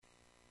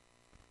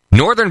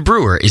Northern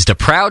Brewer is the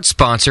proud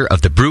sponsor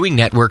of the Brewing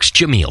Network's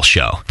Jamil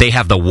Show. They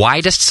have the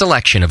widest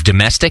selection of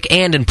domestic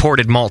and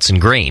imported malts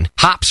and grain,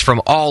 hops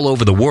from all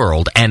over the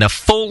world, and a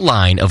full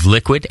line of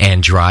liquid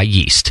and dry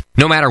yeast.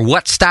 No matter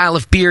what style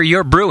of beer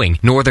you're brewing,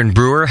 Northern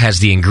Brewer has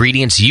the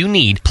ingredients you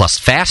need, plus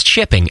fast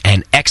shipping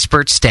and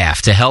expert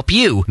staff to help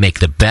you make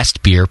the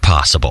best beer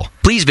possible.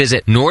 Please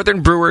visit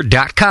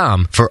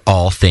northernbrewer.com for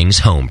all things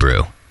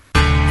homebrew.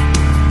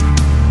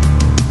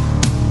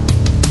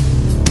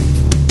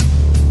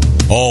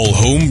 All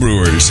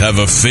homebrewers have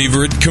a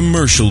favorite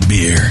commercial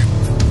beer,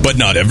 but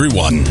not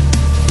everyone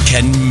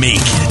can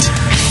make it.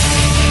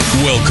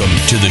 Welcome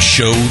to the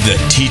show that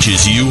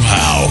teaches you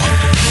how,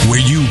 where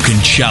you can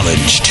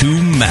challenge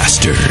two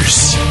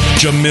masters,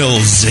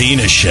 Jamil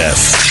Zainashev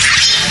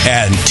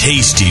and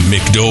Tasty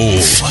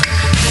McDole.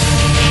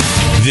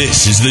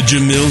 This is the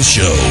Jamil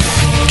Show.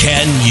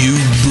 Can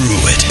you brew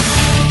it?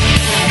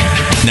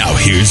 Now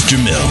here's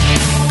Jamil.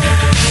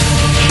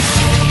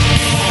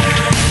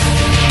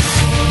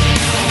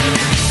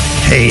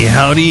 Hey,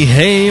 howdy,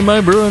 hey,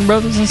 my brewing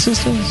brothers and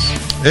sisters.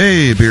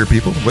 Hey, beer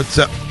people, what's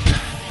up?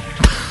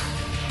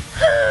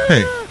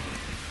 Hey,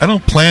 I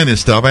don't plan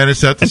this stuff. I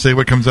just have to say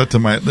what comes out to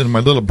my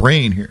little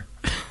brain here.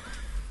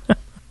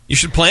 You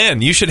should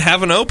plan. You should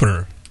have an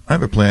opener. I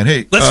have a plan.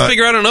 Hey, let's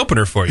figure out an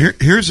opener for you.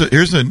 Here's a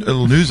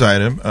little news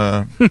item.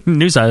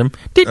 News item.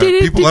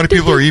 A lot of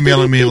people are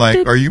emailing me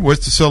like,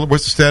 what's the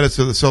status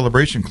of the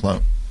Celebration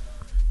Club?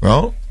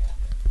 Well,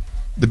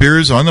 the beer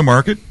is on the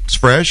market. It's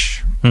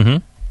fresh.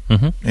 Mm-hmm.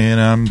 Mm-hmm. And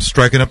I'm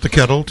striking up the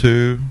kettle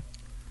to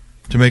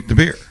make the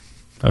beer.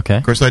 Okay.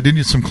 Of course, I did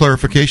need some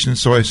clarification,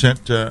 so I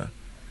sent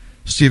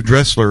Steve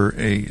Dressler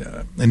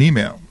an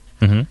email.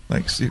 Mm-hmm.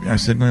 Like I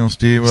said, Steve, well,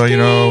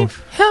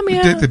 Steve, help me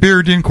out. The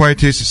beer didn't quite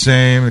taste the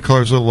same. The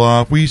color's a little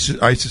off.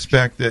 I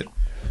suspect that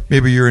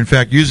maybe you're in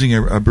fact using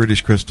a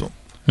British Crystal.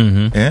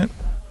 Mm-hmm. And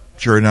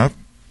sure enough,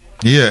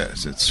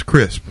 yes, it's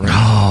crisp. Right?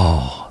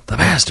 Oh, the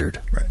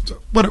bastard! Right. So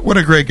what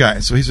a great guy.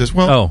 So he says,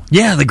 well, oh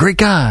yeah, the great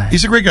guy.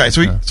 He's a great guy.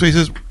 So he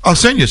says, I'll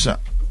send you some.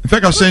 In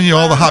fact, I'll send you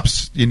all the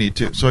hops you need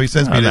to. So he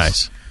sends me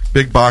this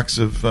big box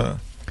of. I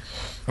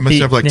must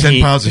have like 10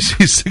 pounds of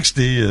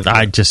C60.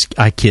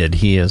 I kid.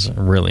 He is a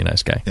really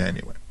nice guy. Yeah.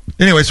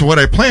 Anyway, so what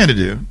I plan to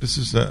do. This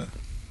is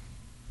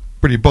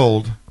pretty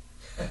bold.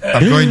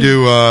 I'm going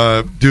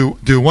to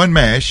do one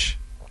mash.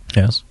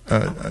 Yes.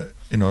 A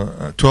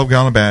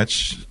 12-gallon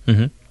batch.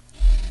 Mm-hmm.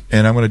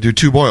 And I'm going to do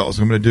 2 boils.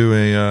 I'm going to do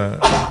a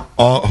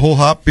whole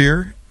hop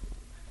beer,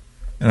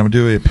 and I'm going to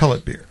do a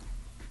pellet beer.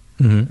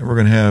 Mm-hmm. And we're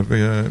going to have.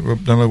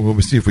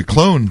 We'll see if we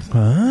clone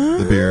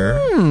the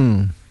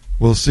beer.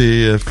 We'll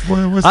see if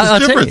what's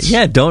the difference.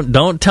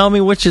 Don't tell me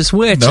which is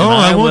which. No,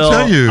 I won't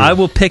tell you. I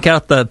will pick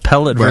out the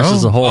pellet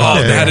versus the whole hop.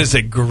 That is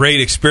a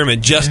great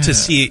experiment, to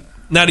see.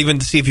 Not even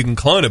to see if you can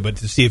clone it, but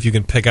to see if you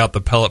can pick out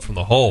the pellet from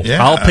the whole.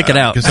 Yeah, I'll pick it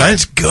out.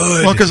 That's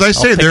good. Well, because I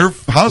say their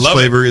house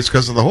flavor is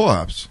because of the whole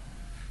hops.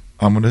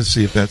 I'm going to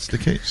see if that's the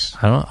case.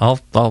 I'll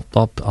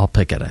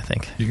pick it. I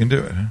think you can do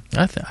it.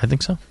 Huh? I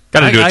think so.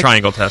 Got to do a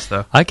triangle test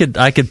though. I could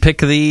pick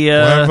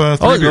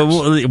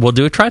the. We'll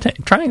do a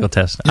triangle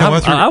test. Yeah,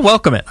 I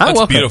welcome it.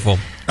 That's beautiful.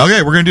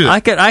 Okay, we're going to do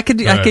that.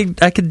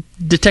 I could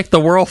detect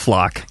the whirl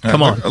flock.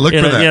 Come on, look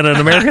for that. In an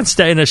American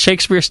in a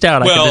Shakespeare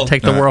stout, I can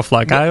detect the whirl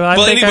flock.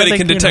 Anybody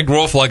can detect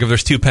whirl flock if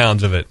there's 2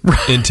 pounds of it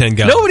in 10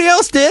 gallons. Nobody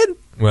else did.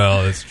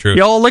 Well, that's true.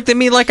 Y'all looked at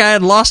me like I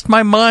had lost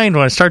my mind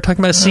when I started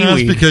talking about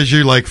seaweed. That's because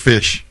you like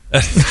fish.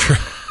 That's true.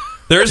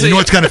 You know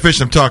what kind of fish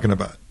I'm talking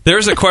about.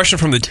 There's a question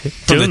from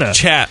the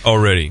chat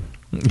already.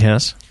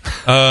 Yes.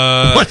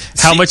 What?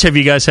 How much have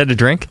you guys had to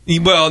drink?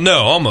 Well, no,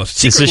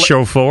 almost. Is this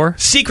show 4?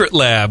 Secret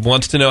Lab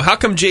wants to know, how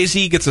come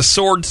Jay-Z gets a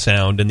sword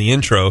sound in the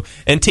intro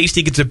and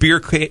Tasty gets a beer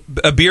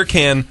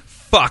can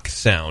fuck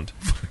sound?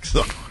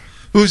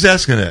 Who's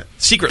asking that?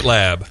 Secret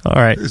Lab.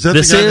 All right. Is that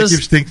the guy that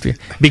keeps thinking?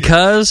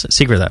 Because,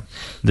 Secret Lab,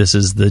 this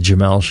is the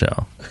Jamil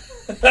Show.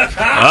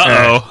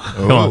 Uh-oh.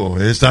 Oh,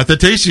 it's not the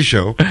Tasty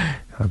Show.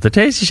 The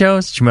Tasty Show,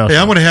 it's Jamil Show. Hey,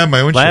 I'm going to have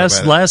my own show.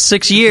 Last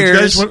 6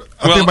 years. Wait,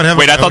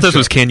 I thought this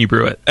was Can You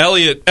Brew It?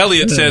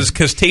 Elliot says,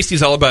 because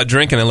Tasty's all about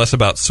drinking and less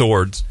about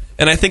swords.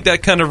 And I think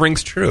that kind of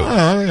rings true.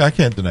 I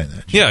can't deny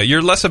that. Yeah,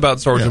 you're less about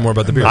swords and more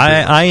about the beer.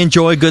 I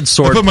enjoy good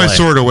sword I put my play.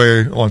 sword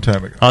away a long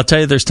time ago. I'll tell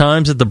you, there's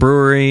times at the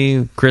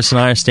brewery, Chris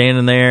and I are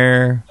standing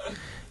there,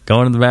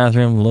 going to the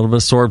bathroom, a little bit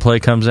of sword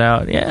play comes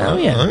out.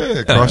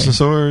 Crossing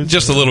swords.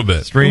 Just a little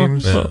bit.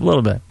 Streams. A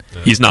little bit.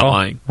 He's not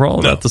lying. We're all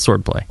about the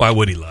sword play. Why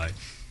would he lie?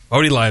 Why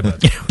would he lie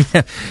about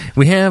it?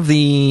 We have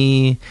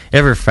the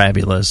ever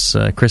fabulous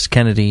Chris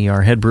Kennedy,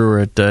 our head brewer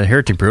at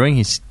Heretic Brewing.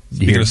 He's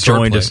here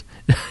joined us.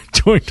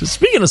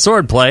 Speaking of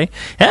sword play,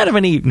 we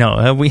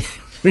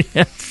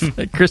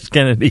have Chris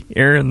Kennedy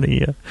here in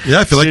the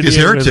I feel like these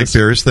heretic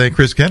beers thank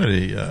Chris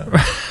Kennedy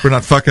for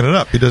not fucking it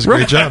up. He does a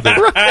great job there.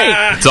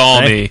 Right. It's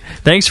all me.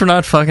 Thanks for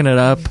not fucking it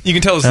up. You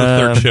can tell this is the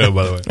third show,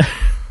 by the way.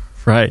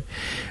 Right.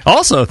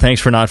 Also,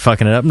 thanks for not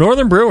fucking it up.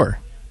 Northern Brewer.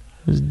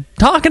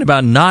 Talking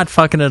about not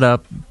fucking it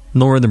up,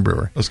 Northern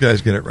Brewer. Those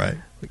guys get it right.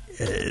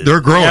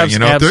 they're growing.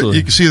 Absolutely.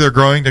 You can see they're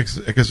growing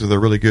because they're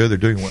really good. They're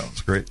doing well.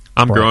 It's great.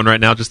 I'm growing right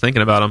now just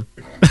thinking about them.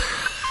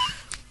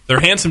 They're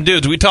handsome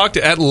dudes. We talked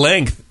at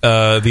length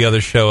the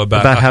other show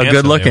about how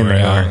good looking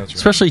they are, right.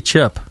 Especially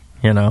Chip.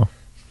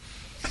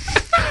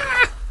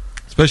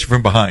 Especially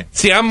from behind.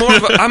 See, I'm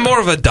more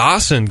of a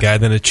Dawson guy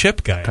than a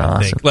Chip guy. Dawson.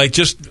 I think, like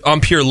just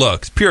on pure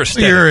looks, pure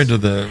aesthetics. You're into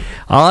the.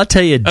 I'll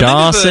tell you,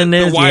 Dawson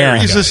is.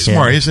 He's just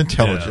smart. He's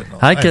intelligent. Yeah.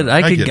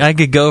 I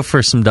could go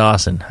for some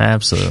Dawson.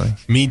 Absolutely.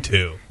 Me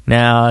too.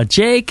 Now,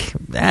 Jake,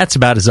 that's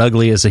about as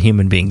ugly as a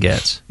human being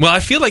gets. Well, I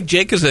feel like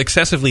Jake is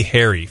excessively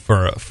hairy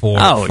for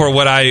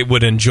what I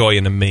would enjoy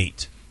in a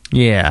mate.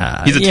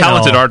 Yeah. He's a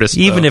talented artist,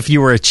 though. Even if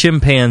you were a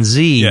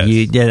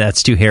chimpanzee,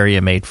 that's too hairy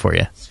a mate for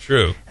you. It's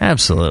true.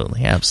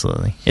 Absolutely.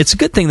 It's a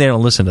good thing they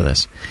don't listen to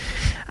this.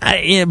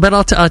 But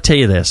I'll tell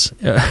you this.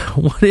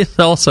 What is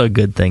also a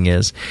good thing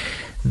is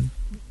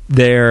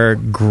they're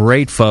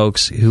great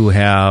folks who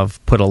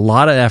have put a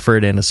lot of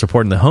effort into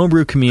supporting the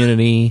homebrew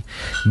community,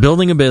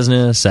 building a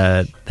business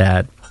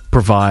that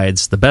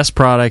provides the best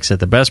products at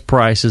the best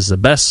prices, the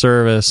best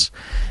service,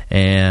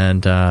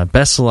 and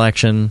best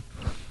selection.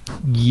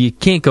 You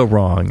can't go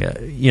wrong.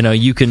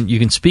 You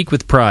can speak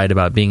with pride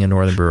about being a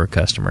Northern Brewer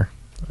customer.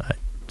 I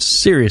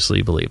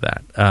seriously believe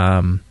that.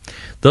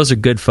 Those are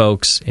good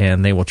folks,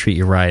 and they will treat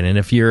you right. And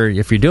if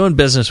you're doing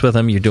business with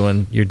them, you're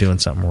doing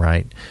something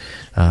right.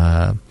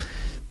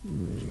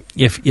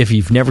 If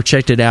you've never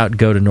checked it out,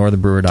 go to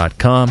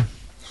northernbrewer.com.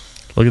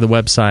 Look at the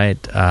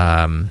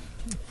website.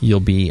 You'll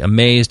be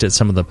amazed at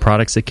some of the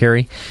products they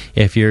carry.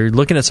 If you're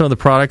looking at some of the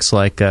products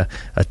like a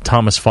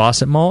Thomas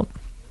Fawcett malt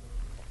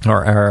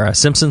or a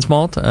Simpson's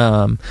malt,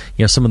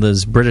 some of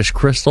those British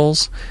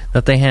crystals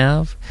that they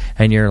have,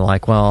 and you're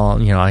like, well,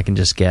 I can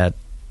just get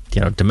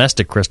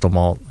domestic crystal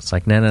malt. It's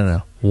like,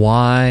 no.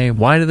 Why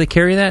do they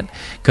carry that?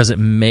 Because it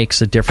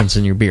makes a difference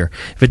in your beer.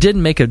 If it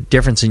didn't make a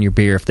difference in your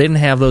beer, if they didn't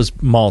have those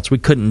malts, we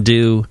couldn't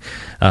do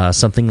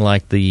something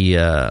like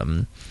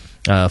the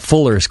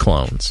Fuller's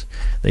clones.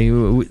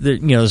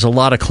 There's a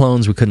lot of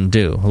clones we couldn't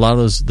do. A lot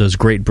of those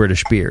great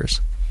British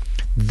beers.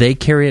 They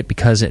carry it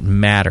because it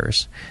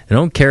matters. They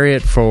don't carry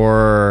it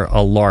for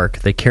a lark.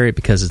 They carry it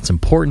because it's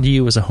important to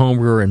you as a home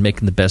brewer and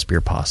making the best beer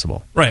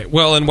possible. Right.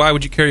 Well, and why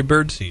would you carry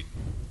birdseed?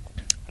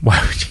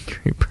 Why would you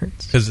carry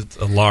birdseed? Because it's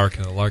a lark,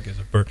 and a lark is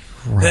a bird.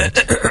 Right.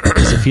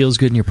 Because it feels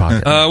good in your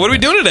pocket. What are we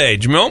doing today,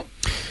 Jamil?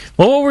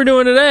 Well, what we're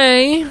doing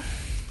today,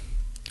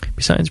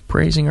 besides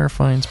praising our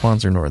fine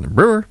sponsor, Northern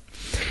Brewer,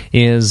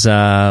 is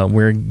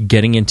we're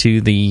getting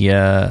into the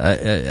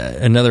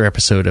another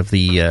episode of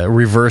the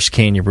reverse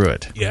Can You Brew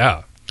It?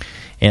 Yeah.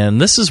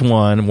 And this is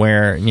one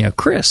where,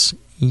 Chris,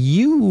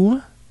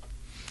 you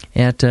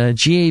at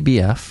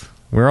GABF,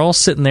 we're all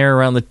sitting there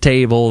around the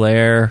table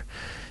there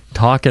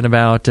talking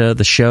about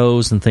the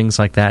shows and things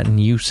like that, and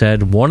you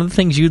said one of the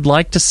things you'd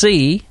like to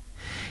see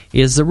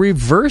is the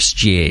reverse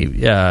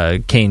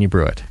Can You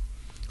Brew It?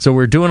 So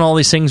we're doing all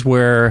these things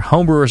where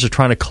homebrewers are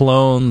trying to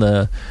clone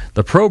the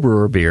pro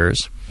brewer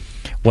beers.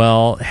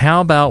 Well,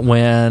 how about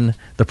when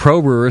the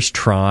pro brewers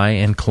try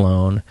and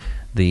clone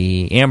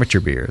the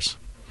amateur beers?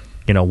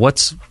 How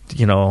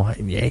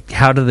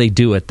do they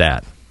do it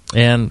that?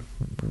 And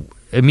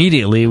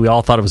immediately we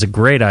all thought it was a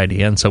great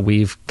idea, and so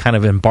we've kind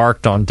of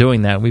embarked on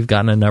doing that. We've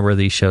gotten a number of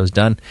these shows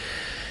done.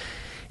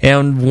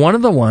 And one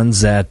of the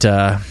ones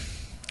that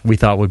we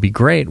thought would be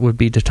great would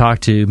be to talk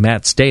to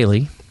Matt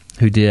Staley,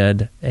 who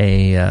did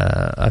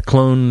a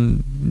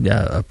clone,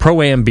 a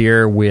Pro-Am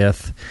beer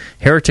with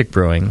Heretic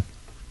Brewing.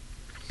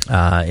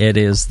 It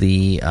is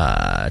the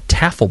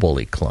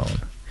Tafelbully clone.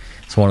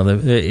 It's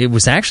it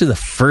was actually the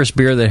first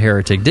beer that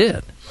Heretic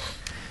did.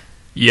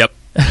 Yep.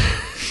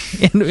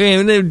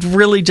 and it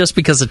really just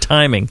because of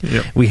timing.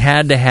 Yep. We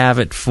had to have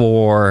it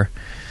for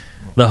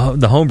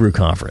the homebrew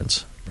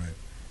conference.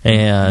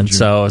 And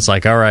so it's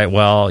like, all right,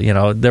 well,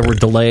 there were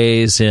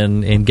delays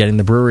in getting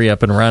the brewery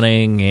up and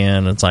running,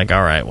 and it's like,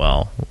 all right,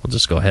 well, we'll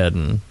just go ahead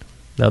and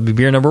that'll be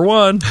beer number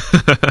one.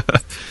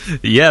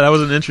 Yeah, that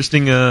was an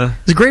interesting... It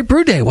was a great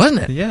brew day,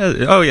 wasn't it? Yeah.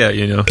 Oh, yeah,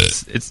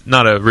 it's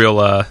not a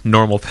real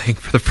normal thing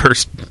for the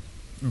first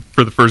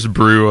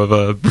brew of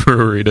a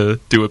brewery to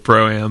do a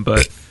Pro-Am,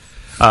 but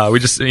we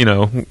just,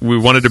 we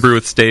wanted to brew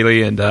with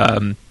Staley, and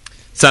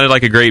sounded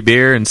like a great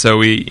beer, and so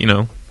we,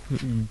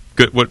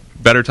 what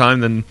better time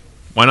than...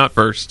 Why not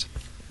first?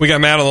 We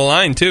got Matt on the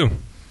line, too.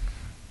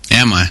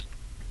 Am I?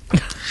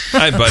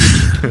 Hi,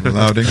 buddy.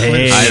 Loud English.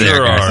 Hey, Hi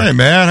there. Hey,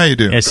 Matt. How you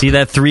doing? I see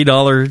that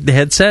 $3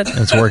 headset?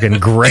 It's working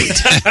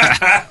great.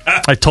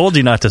 I told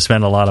you not to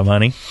spend a lot of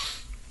money.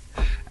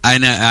 I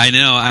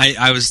know.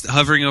 I was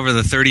hovering over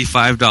the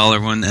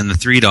 $35 one and the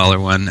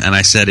 $3 one, and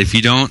I said, if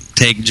you don't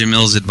take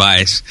Jamil's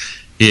advice,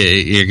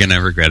 you're going to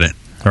regret it.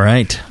 All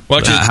right.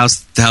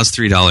 How's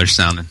 $3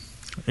 sounding?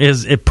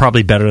 Is it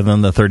probably better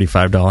than the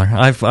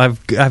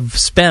 $35? I've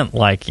spent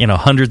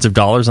hundreds of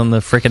dollars on the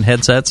frickin'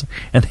 headsets,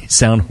 and they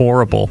sound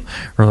horrible,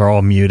 or they're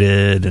all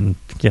muted, and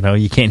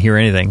you can't hear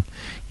anything.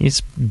 You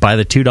just buy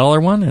the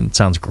 $2 one, and it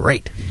sounds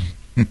great.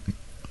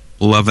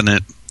 Loving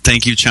it.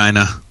 Thank you,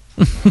 China.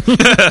 I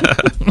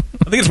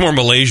think it's more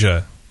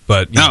Malaysia,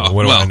 But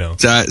what do I know?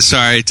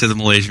 Sorry to the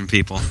Malaysian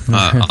people.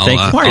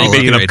 Why are you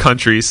making up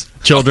countries?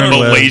 Children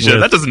Malaysia,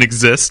 that doesn't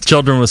exist.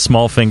 Children with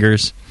small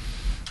fingers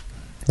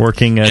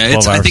working 12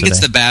 hours I think a it's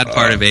day. the bad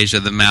part of Asia,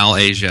 the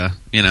Mal-Asia.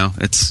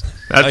 It's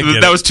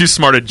that was too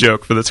smart a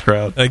joke for this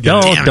crowd.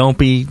 Don't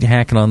be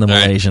hacking on the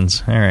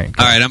Malaysians. All right.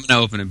 All right, I'm going to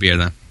open a beer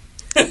then.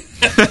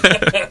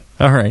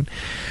 All right.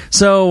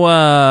 So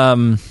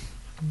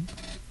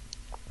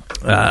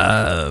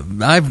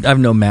I've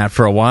known Matt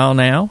for a while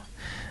now.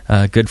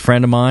 A good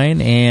friend of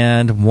mine,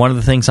 and one of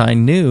the things I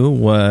knew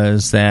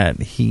was that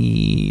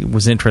he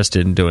was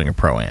interested in doing a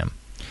Pro-Am.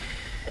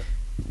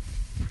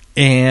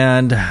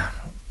 And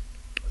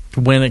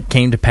when it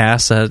came to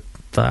pass that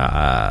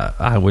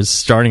I was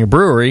starting a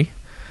brewery,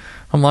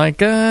 I'm like,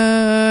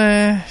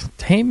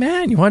 hey,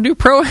 man, you want to do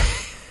Pro-Am?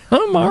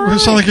 All right. It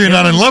sounds like you're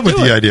not in love with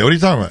the idea. What are you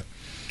talking about?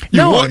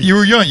 You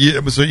were young.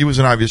 It was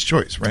an obvious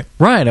choice, right?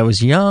 Right. I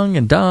was young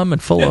and dumb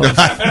and full of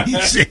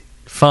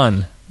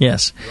fun.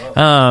 Yes.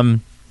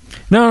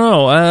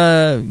 No.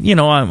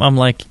 I'm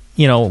like,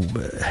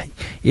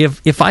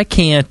 if I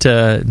can't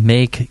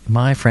make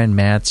my friend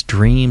Matt's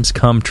dreams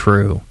come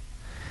true,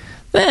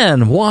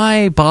 then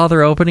why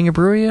bother opening a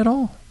brewery at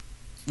all?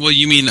 Well,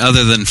 you mean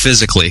other than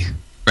physically,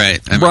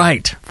 right?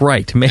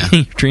 Right.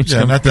 Making your dreams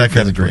come true. Not that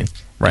kind of dream.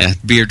 Right. Yeah,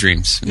 beer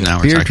dreams.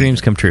 Yeah, beer dreams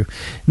come true.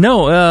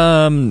 No,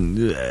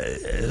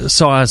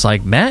 so I was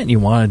like, Matt, you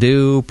want to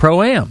do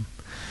Pro-Am?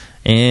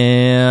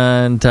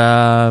 And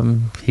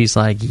he's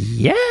like,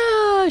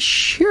 yeah,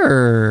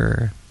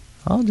 sure.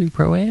 I'll do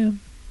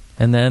Pro-Am.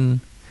 And then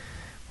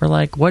we're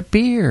like, what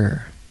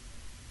beer?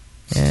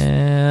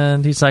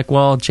 And he's like,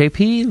 well,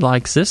 JP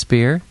likes this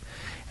beer.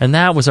 And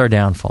that was our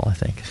downfall, I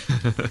think.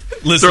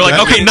 They're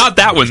like, okay, not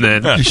that one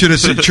then. You should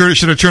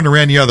have turned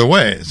around the other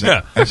way.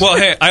 Yeah. Well,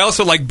 hey, I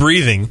also like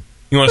breathing.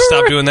 You want to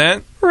stop doing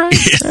that? Right.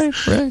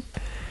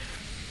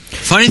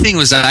 Funny thing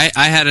was that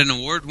I had an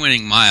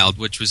award-winning mild,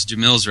 which was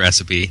Jamil's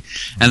recipe,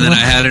 and then I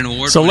had an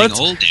award-winning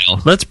Old Ale.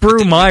 Let's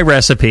brew my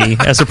recipe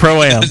as a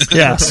Pro-Am.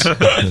 Yes.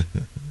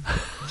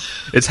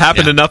 It's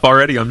happened enough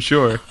already, I'm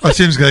sure. Well, it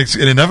seems like it's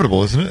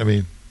inevitable, isn't it? I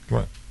mean, come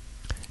on.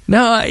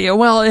 No,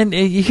 well, and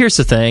here's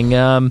the thing.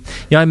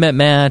 I met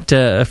Matt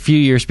a few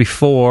years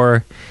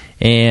before,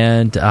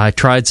 and I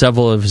tried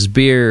several of his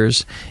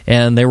beers,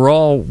 and they were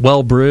all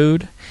well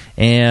brewed.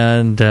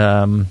 And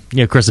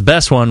of course, the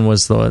best one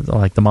was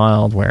the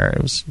mild, where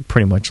it was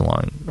pretty much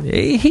long.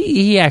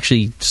 He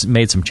actually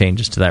made some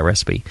changes to that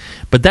recipe,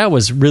 but that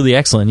was really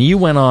excellent. You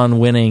went on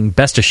winning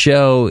Best of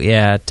Show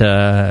at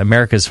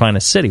America's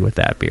Finest City with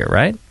that beer,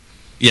 right?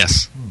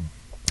 Yes.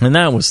 And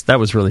that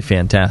was really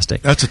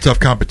fantastic. That's a tough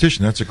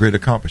competition. That's a great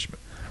accomplishment.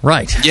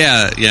 Right.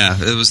 Yeah.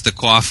 It was the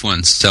Quaff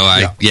one. So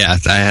I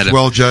had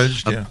well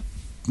judged. Yeah.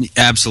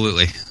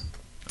 Absolutely.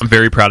 I'm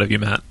very proud of you,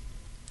 Matt.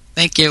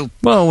 Thank you.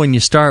 Well, when you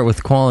start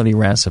with quality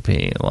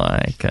recipe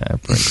like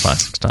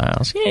classic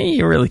styles,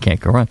 you really can't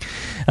go wrong.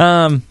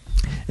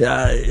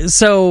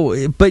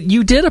 But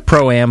you did a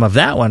Pro-Am of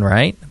that one,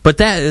 right? But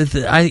that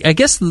I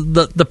guess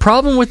the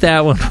problem with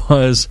that one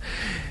was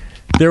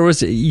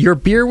your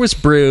beer was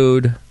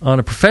brewed on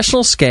a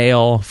professional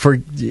scale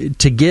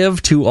to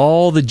give to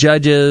all the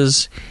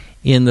judges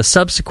in the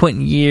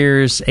subsequent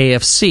year's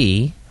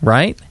AFC,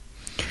 right?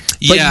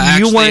 But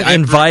you weren't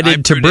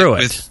invited to brew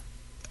it.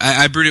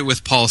 I brewed it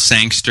with Paul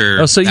Sangster.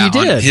 Oh, so you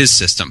did on his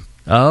system.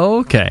 Oh,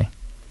 okay.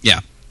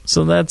 Yeah.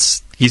 So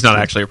he's not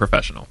actually a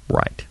professional,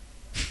 right?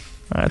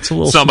 That's a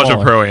little. It's not smaller. much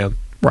of a Pro-Am,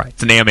 right?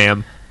 It's an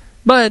am.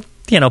 But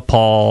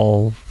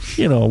Paul,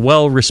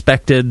 well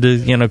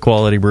respected,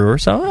 quality brewer.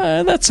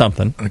 So that's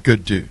something. A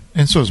good dude,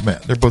 and so is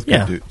Matt. They're both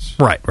good dudes.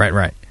 Right.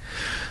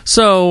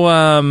 So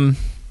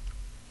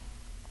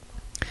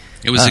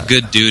it was a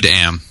good dude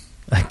am.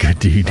 A good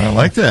dude. I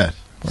like that.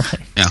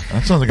 Right. Yeah,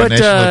 that sounds like a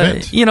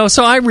national event.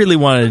 So I really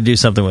wanted to do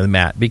something with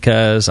Matt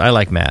because I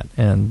like Matt,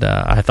 and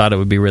I thought it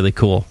would be really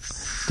cool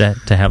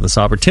to have this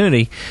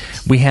opportunity.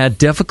 We had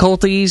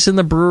difficulties in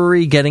the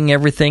brewery getting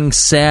everything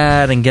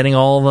set and getting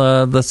all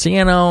the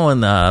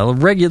and the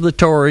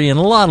regulatory and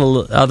a lot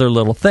of other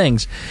little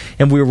things,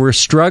 and we were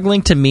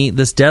struggling to meet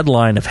this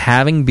deadline of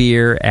having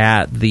beer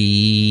at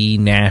the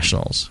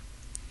Nationals.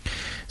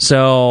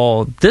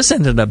 So this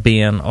ended up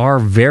being our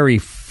very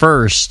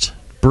first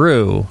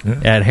brew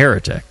at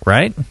Heretic,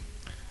 right?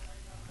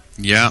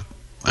 Yeah.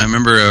 I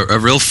remember a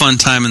real fun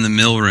time in the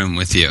mill room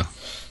with you.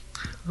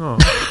 Oh.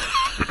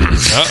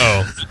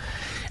 Uh-oh.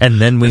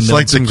 And then we it's milled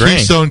like some the grain.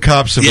 Keystone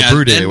Cops of a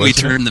brew day. Then we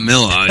turned the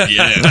mill on.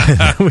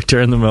 Yeah. We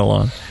turned the mill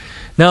on.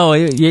 No,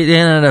 it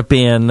ended up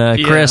being,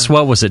 Chris,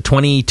 what was it,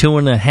 22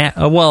 and a half?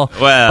 Well,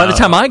 by the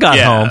time I got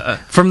home,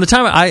 from the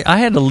time I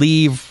had to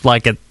leave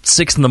like at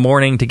 6 in the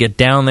morning to get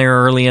down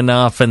there early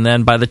enough, and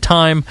then by the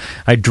time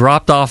I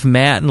dropped off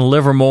Matt in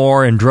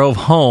Livermore and drove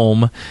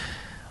home,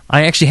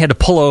 I actually had to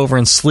pull over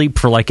and sleep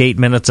for like 8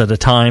 minutes at a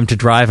time to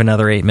drive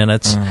another 8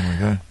 minutes. Oh,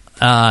 my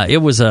God. It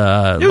was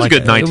a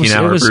good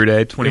 19-hour brew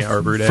day,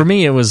 20-hour brew day. For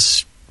me, it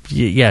was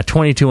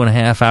 22 and a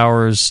half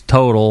hours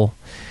total.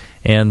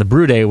 And the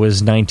brew day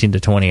was 19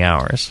 to 20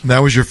 hours. That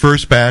was your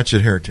first batch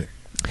at Heretic?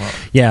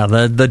 Yeah,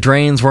 the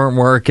drains weren't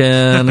working.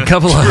 A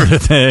couple other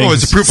things. Oh,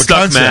 it's a proof of Stuck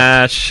concept.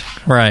 mash.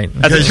 Right.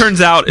 As it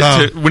turns out,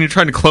 when you're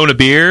trying to clone a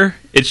beer,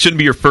 it shouldn't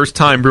be your first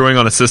time brewing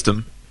on a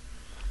system.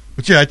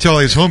 But yeah, I tell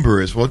these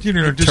homebrewers, well,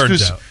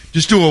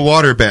 just do a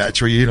water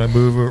batch where you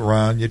move it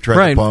around, you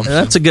try the pumps.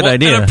 That's a good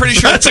idea. And I'm pretty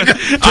sure that's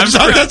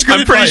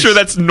I'm pretty sure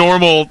that's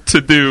normal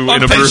to do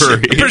in a brewery.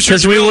 I'm pretty sure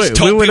we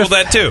told people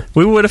that too.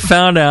 We would have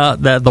found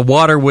out that the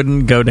water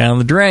wouldn't go down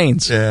the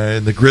drains. Yeah,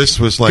 and the grist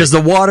was like... Because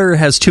the water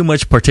has too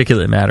much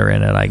particulate matter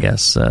in it, I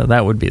guess.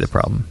 That would be the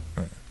problem.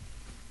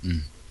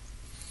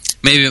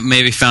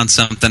 Maybe found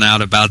something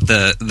out about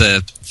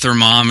the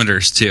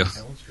thermometers too.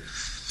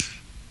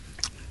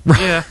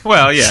 Yeah,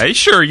 well, yeah,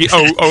 sure.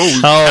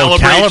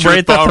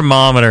 Calibrate the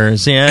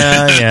thermometers.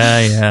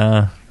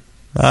 Yeah.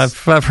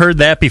 I've heard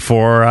that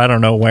before. I don't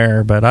know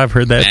where, but I've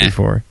heard that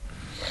before.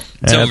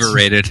 It's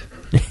overrated.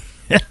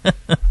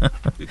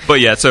 But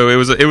yeah, so it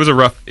was a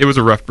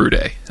rough brew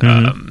day.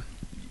 Mm-hmm.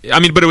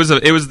 But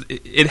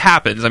it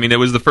happens. I mean, it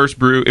was the first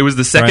brew. It was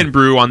the second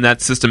brew on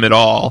that system at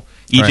all.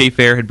 EJ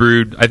Fair had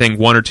brewed, I think,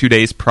 1 or 2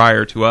 days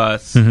prior to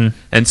us, and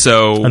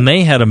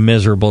they had a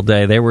miserable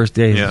day. They were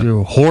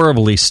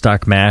horribly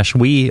stuck mash.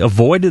 We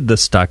avoided the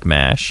stuck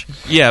mash.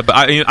 Yeah, but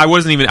I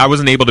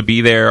wasn't able to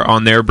be there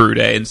on their brew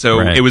day, and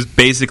so it was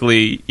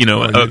basically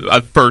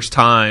a first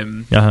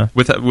time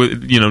with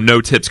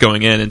no tips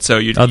going in, and so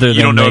you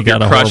don't know if your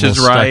crush is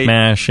right.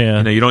 Mash,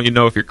 yeah. You don't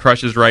know if your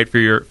crush is right for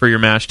your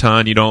mash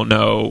tun. You don't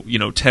know you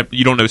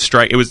don't know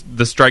strike. It was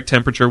the strike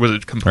temperature was a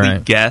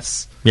complete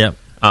guess. Yep.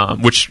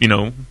 Which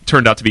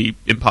turned out to be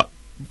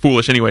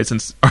foolish anyway,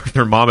 since our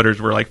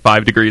thermometers were like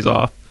 5 degrees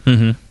off.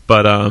 Mm-hmm.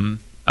 But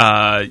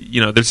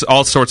there's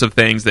all sorts of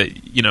things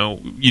that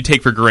you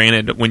take for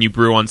granted when you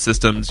brew on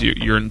systems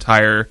your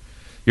entire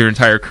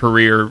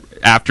career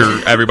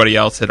after everybody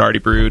else had already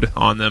brewed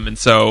on them, and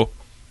so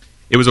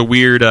it was a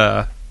weird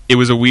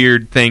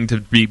thing to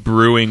be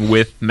brewing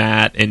with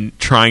Matt and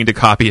trying to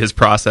copy his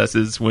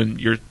processes when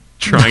you're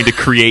trying to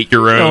create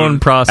your own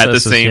processes at the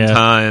same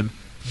time.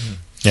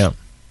 Yeah.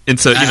 And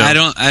so I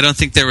don't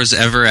think there was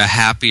ever a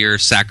happier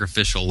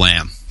sacrificial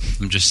lamb.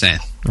 I'm just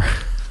saying.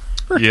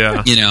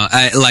 Yeah.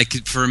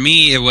 For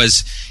me, it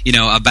was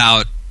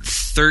about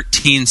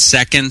 13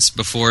 seconds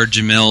before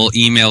Jamil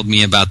emailed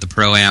me about the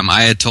Pro-Am.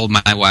 I had told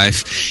my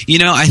wife,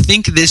 I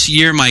think this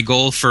year my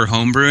goal for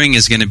homebrewing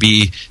is going to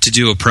be to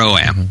do a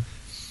Pro-Am. Mm-hmm.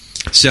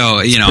 So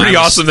pretty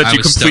awesome that you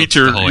complete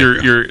your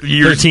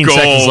 13 goal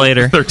seconds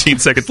later. 13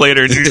 seconds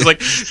later, and you just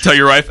like tell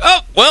your wife, "Oh,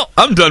 well,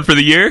 I'm done for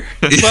the year."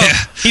 Well,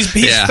 he's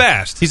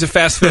fast. He's a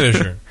fast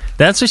finisher.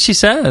 That's what she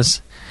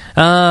says.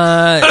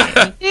 But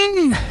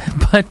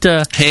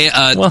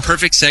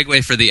perfect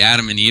segue for the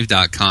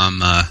AdamandEve.com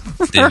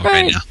deal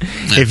right now.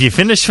 If you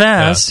finish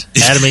fast,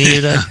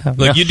 AdamandEve.com.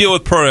 Look, you deal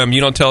with Pro-Am.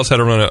 You don't tell us how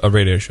to run a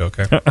radio show,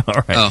 okay?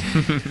 All right. Oh.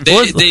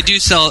 They do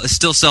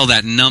still sell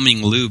that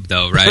numbing lube,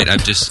 though, right? I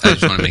just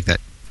want to make that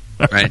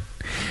right.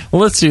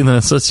 Well, let's do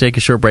this. Let's take a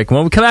short break.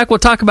 When we come back, we'll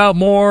talk about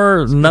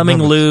more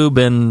numbing lube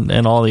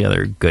and all the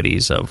other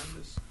goodies of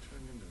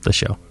the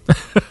show.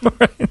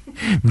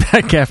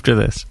 Back after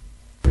this.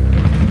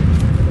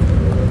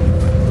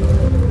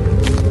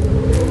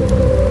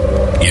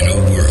 In a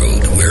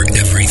world where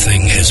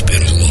everything has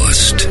been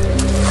lost.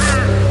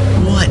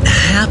 What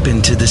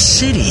happened to the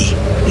city?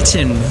 It's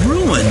in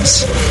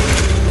ruins.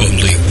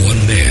 Only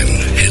one man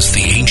has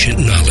the ancient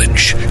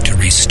knowledge to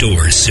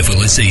restore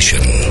civilization.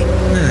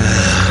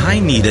 I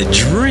need a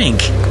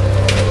drink.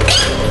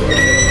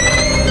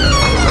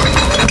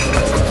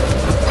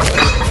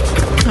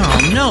 Oh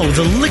no,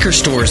 the liquor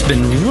store's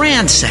been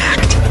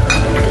ransacked.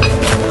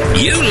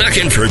 You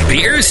looking for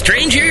beer,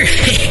 stranger?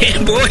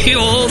 Boy,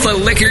 all the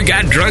liquor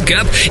got drunk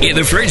up in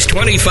the first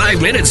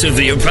 25 minutes of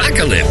the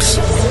apocalypse.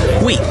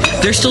 Wait,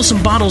 there's still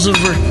some bottles over...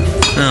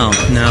 Oh,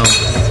 no.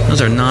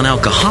 Those are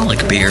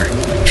non-alcoholic beer.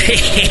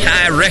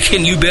 I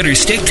reckon you better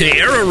stick to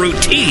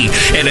arrowroot tea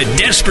and a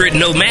desperate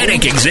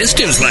nomadic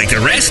existence like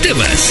the rest of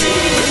us.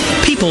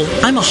 People,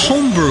 I'm a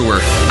home brewer.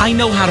 I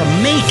know how to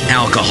make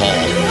alcohol.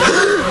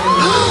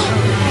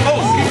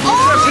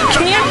 It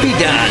can't be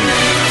done.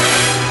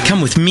 Come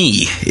with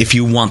me if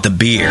you want the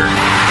beer. Okay,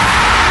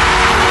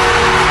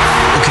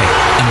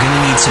 I'm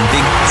gonna need some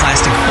big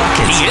plastic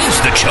buckets. He is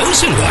the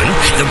chosen one.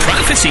 The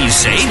prophecies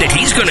say that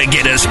he's gonna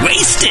get us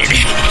wasted.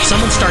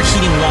 Someone start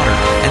heating water.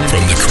 And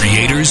from the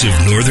creators of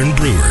Northern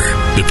Brewer,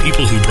 the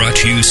people who brought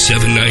you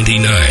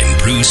 $7.99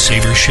 Brew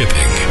Saver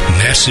shipping,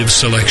 massive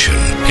selection,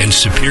 and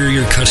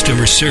superior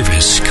customer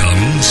service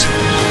comes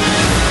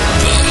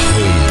the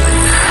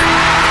Homebrewer.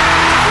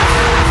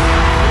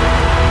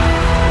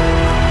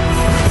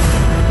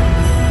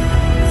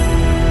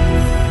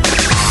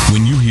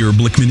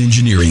 Blickman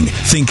Engineering.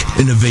 Think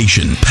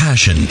innovation,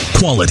 passion,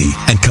 quality,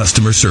 and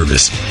customer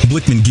service.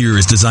 Blickman gear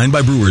is designed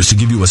by brewers to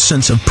give you a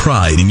sense of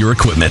pride in your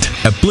equipment.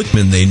 At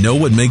Blickman, they know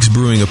what makes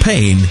brewing a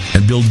pain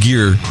and build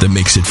gear that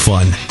makes it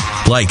fun.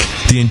 Like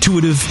the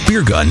intuitive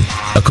beer gun,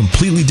 a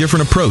completely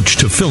different approach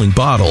to filling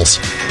bottles.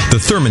 the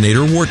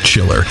Therminator Wort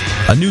Chiller,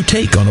 a new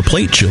take on a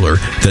plate chiller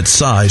that's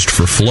sized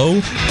for flow,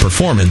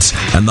 performance,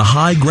 and the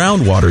high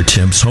groundwater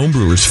temps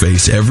homebrewers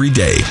face every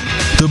day.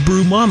 The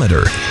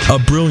Brewmometer, a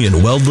brilliant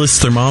weldless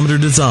thermometer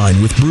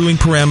design with brewing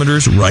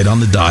parameters right on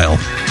the dial.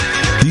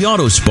 The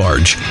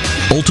Autosparge,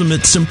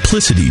 ultimate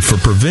simplicity for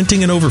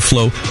preventing an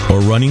overflow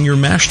or running your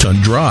mash tun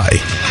dry.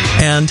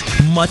 And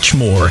much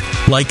more,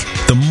 like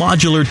the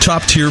modular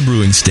top-tier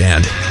brewing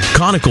stand,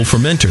 conical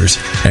fermenters,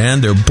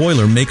 and their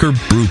Boilermaker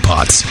brew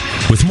pots.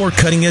 With more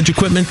cutting-edge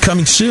equipment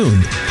coming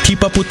soon,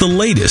 keep up with the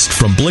latest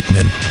from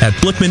Blickman at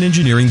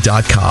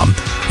blickmanengineering.com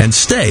and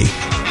stay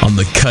on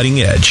the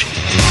cutting edge.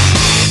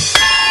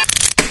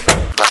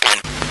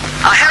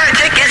 A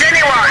heretic is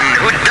anyone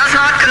who does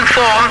not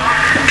conform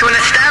to an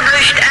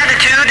established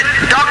attitude,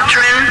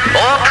 doctrine,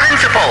 or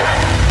principle.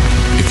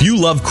 If you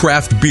love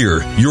craft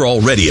beer, you're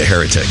already a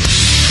heretic.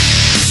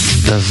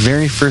 The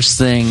very first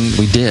thing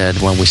we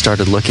did when we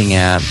started looking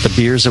at the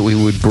beers that we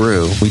would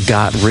brew, we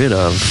got rid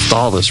of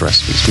all those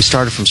recipes. We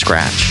started from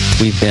scratch.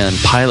 We've been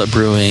pilot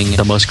brewing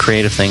the most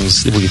creative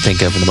things that we could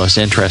think of and the most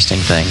interesting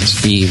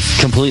things. We've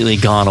completely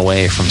gone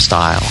away from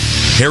style.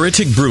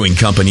 Heretic Brewing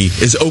Company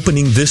is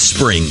opening this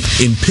spring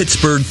in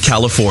Pittsburgh,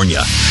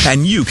 California,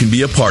 and you can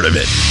be a part of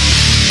it.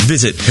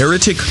 Visit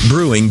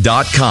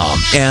hereticbrewing.com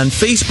and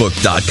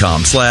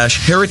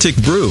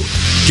facebook.com/hereticbrew.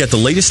 Get the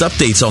latest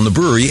updates on the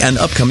brewery and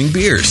upcoming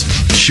beers.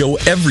 Show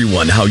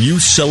everyone how you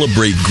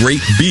celebrate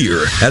great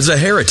beer as a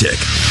heretic.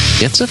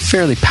 It's a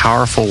fairly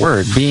powerful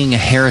word. Being a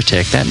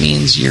heretic, that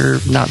means you're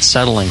not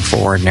settling for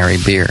ordinary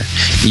beer.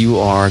 You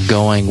are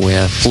going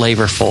with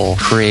flavorful,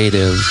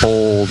 creative,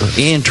 bold,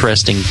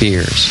 interesting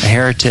beers. A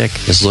heretic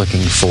is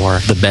looking for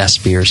the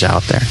best beers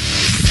out there.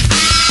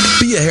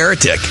 Be a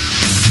heretic.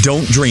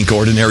 Don't drink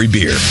ordinary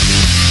beer.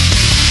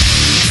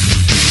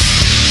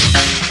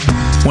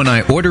 When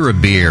I order a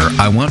beer,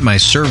 I want my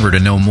server to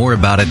know more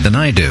about it than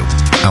I do.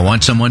 I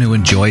want someone who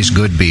enjoys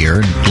good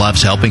beer and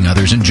loves helping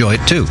others enjoy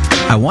it too.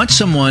 I want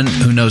someone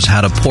who knows how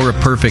to pour a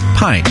perfect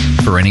pint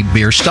for any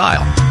beer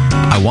style.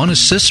 I want a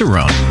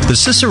Cicerone. The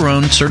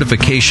Cicerone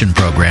certification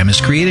program is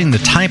creating the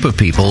type of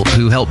people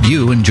who help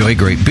you enjoy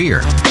great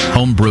beer.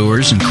 Home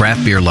brewers and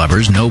craft beer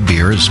lovers know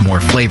beer is more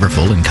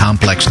flavorful and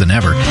complex than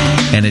ever,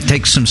 and it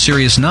takes some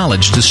serious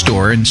knowledge to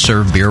store and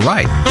serve beer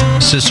right.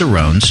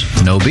 Cicerones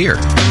know beer.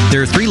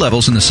 There are 3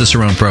 levels in the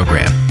Cicerone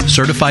program: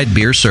 Certified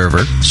Beer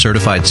Server,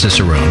 Certified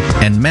Cicerone,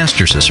 and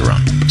Master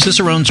Cicerone.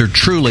 Cicerones are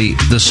truly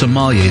the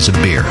sommeliers of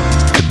beer.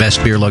 The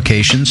best beer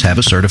locations have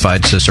a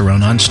certified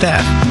Cicerone on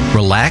staff.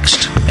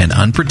 Relaxed and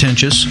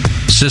unpretentious,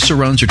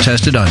 Cicerones are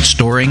tested on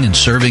storing and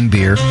serving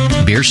beer,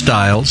 beer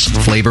styles,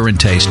 flavor and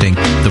tasting,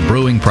 the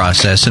brewing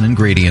process and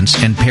ingredients,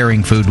 and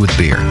pairing food with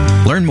beer.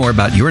 Learn more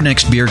about your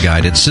next beer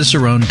guide at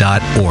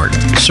cicerone.org.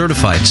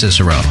 Certified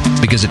Cicerone,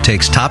 because it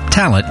takes top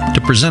talent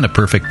to present a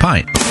perfect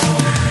pint.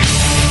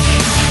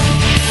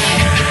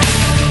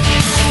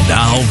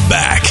 Now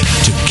back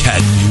to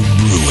Can You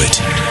Brew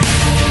It?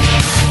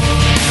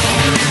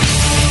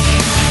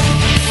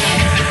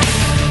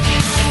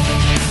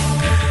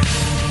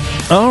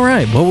 All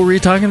right, what were we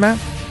talking about?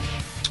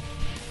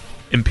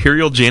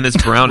 Imperial Janus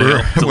Brown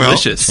Ale.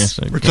 Delicious.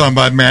 We're talking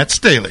about Matt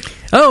Staley.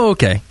 Oh,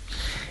 okay.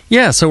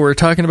 Yeah, so we're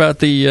talking about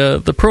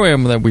the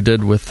pro-am that we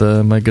did with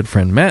my good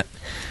friend Matt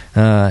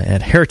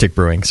at Heretic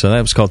Brewing. So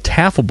that was called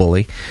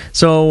Tafelbully.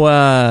 So,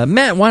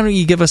 Matt, why don't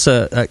you give us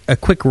a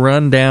quick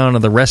rundown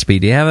of the recipe?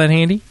 Do you have that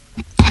handy?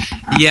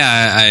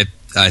 Yeah,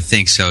 I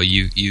think so.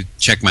 You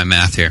check my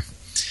math here.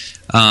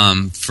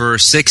 For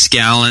 6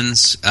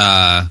 gallons,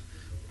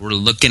 we're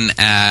looking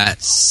at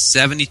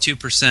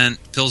 72%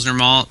 Pilsner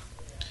malt.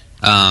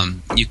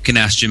 You can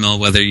ask Jamil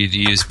whether you'd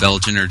use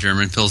Belgian or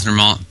German Pilsner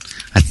malt.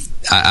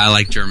 I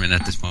like German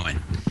at this point.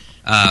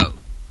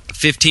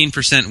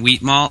 15%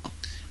 wheat malt,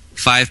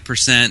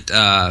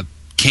 5%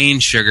 cane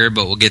sugar,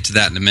 but we'll get to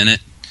that in a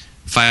minute.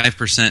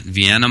 5%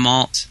 Vienna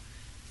malt,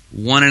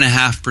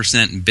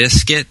 1.5%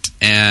 biscuit,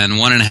 and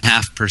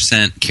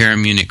 1.5% Cara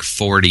Munich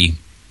 40.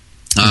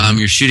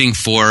 You're shooting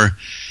for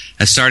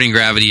a starting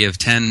gravity of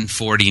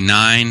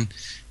 1049.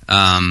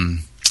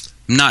 I'm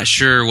not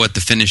sure what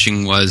the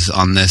finishing was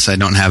on this. I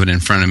don't have it in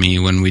front of me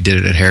when we did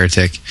it at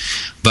Heretic,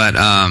 but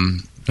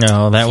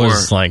no, that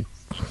was like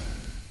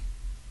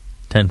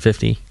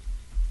 1050,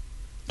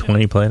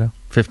 20 Plato,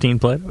 15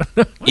 Plato.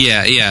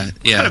 yeah.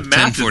 What kind of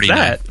math is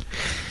that?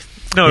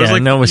 No,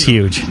 it was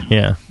huge.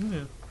 Yeah.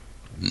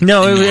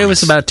 No, it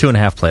was about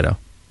 2.5 Plato.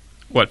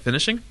 What,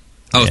 finishing?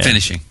 Oh, yeah.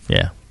 Finishing.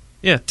 Yeah.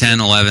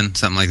 10, 11,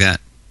 something like that.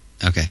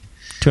 Okay.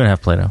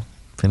 2.5 Plato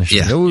finishing.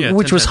 Yeah.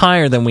 Which was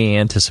higher than we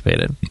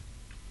anticipated.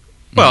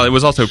 Well, it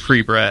was also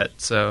pre-bred,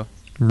 so...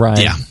 Right.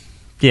 Yeah.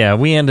 Yeah,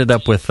 we ended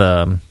up with...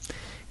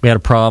 we had a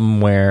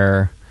problem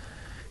where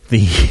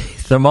the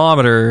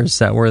thermometers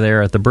that were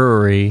there at the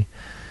brewery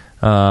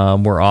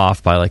were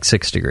off by like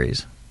 6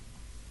 degrees.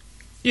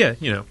 Yeah,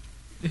 you know.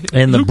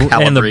 And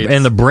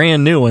the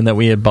brand new one that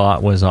we had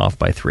bought was off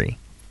by 3.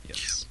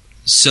 Yes.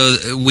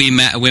 So we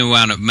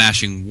wound up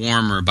mashing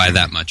warmer by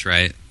that much,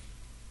 right?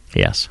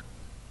 Yes.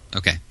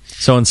 Okay.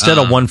 So instead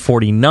of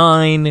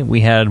 149,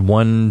 we had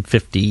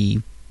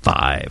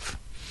 155.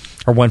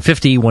 Or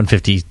 150,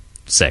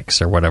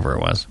 156, or whatever it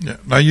was. Yeah.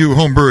 Now, you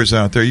home brewers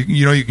out there,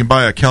 you can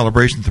buy a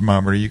calibration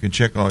thermometer. You can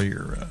check all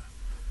your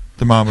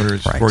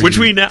thermometers. Right.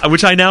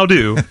 Which I now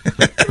do.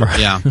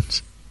 Yeah.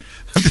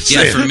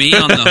 For me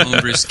on the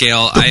homebrew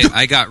scale,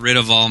 I got rid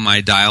of all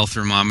my dial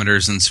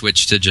thermometers and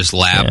switched to just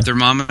lab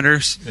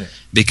thermometers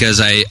because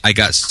I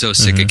got so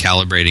sick of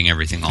calibrating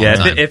everything all the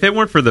time. If it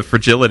weren't for the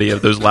fragility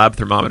of those lab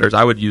thermometers,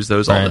 I would use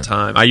those all the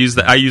time. I use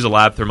a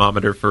lab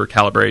thermometer for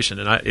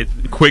calibration, and it's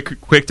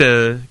quick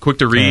to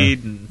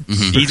read and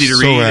easy to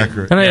read,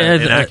 accurate.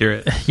 and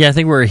accurate. Yeah, I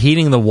think we were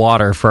heating the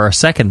water for our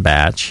second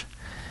batch,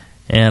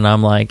 and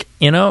I'm like,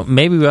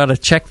 maybe we ought to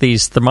check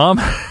these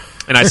thermometers.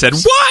 And I said,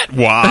 "What?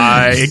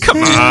 Why? Come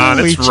on,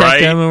 it's we right." We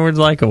checked them and we're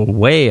like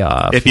way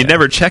off. If you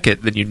never check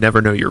it, then you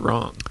never know you're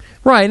wrong.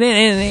 Right,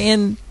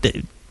 and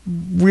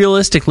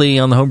realistically,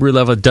 on the homebrew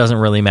level, it doesn't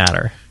really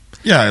matter.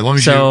 Yeah, as long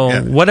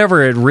as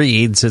whatever it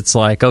reads, it's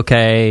like,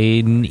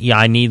 okay,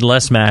 I need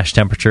less mash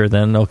temperature.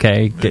 Then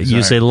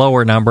use a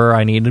lower number.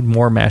 I need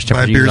more mash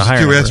temperature. My beer's use a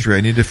higher too number. estery.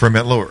 I need to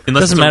ferment lower.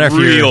 Unless doesn't it's matter a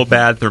real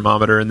bad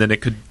thermometer, and then it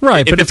could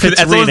but if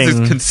it's as long as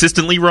it's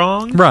consistently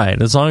wrong.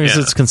 Right, as long as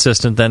it's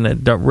consistent, then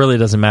it really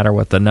doesn't matter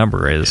what the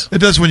number is.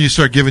 It does when you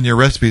start giving your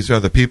recipes to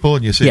other people,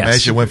 and you say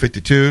mash at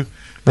 152.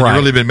 Right. You've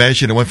really been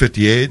mashing at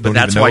 158. But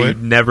that's why you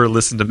never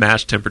listen to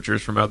mash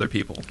temperatures from other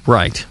people.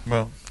 Right.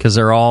 Well, because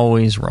they're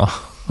always wrong.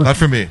 Not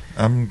for me.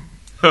 I'm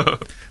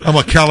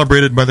a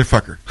calibrated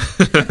motherfucker.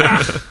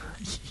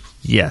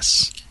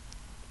 Yes.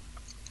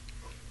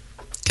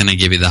 Can I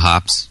give you the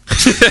hops?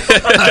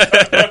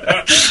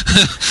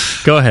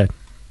 Go ahead.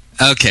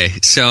 Okay,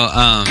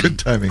 so good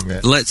timing,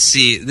 man. Let's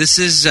see. This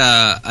is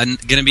going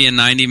to be a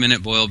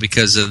 90-minute boil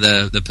because of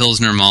the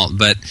Pilsner malt,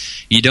 but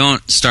you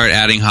don't start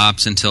adding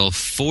hops until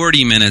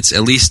 40 minutes,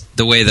 at least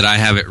the way that I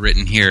have it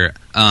written here.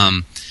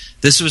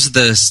 This was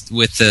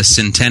with the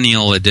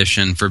Centennial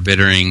edition for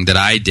bittering that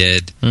I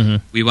did. Mm-hmm.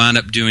 We wound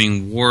up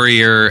doing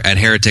Warrior at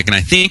Heretic, and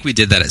I think we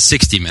did that at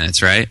 60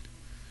 minutes, right?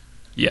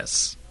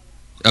 Yes.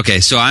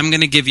 Okay, so I'm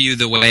going to give you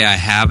the way I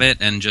have it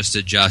and just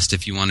adjust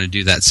if you want to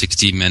do that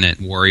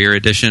 60-minute Warrior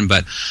edition.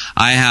 But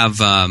I have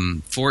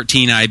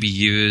 14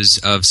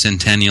 IBUs of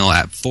Centennial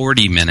at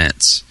 40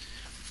 minutes.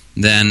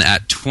 Then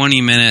at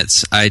 20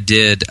 minutes, I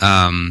did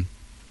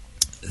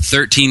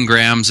 13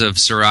 grams of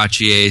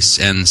Sriracha Ace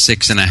and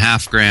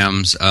 6.5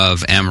 grams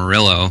of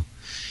Amarillo.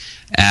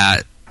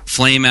 At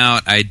Flame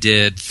Out, I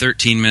did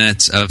 13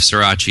 minutes of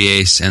Sriracha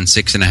Ace and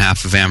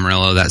 6.5 of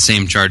Amarillo. That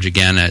same charge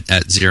again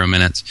at 0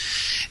 minutes.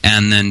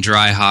 And then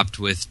dry hopped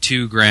with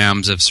 2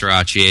 grams of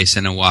Sriracha Ace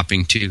and a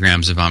whopping 2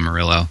 grams of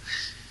Amarillo.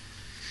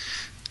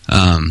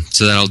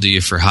 So that'll do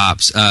you for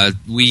hops.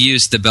 We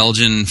used the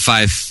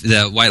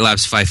the White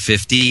Labs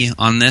 550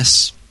 on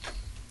this.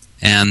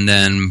 And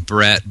then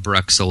Brett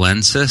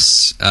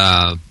Bruxellensis.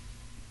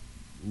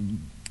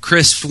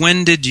 Chris,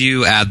 when did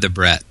you add the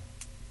Brett?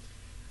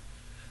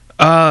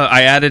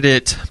 I added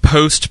it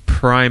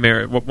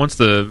post-primary. Once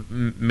the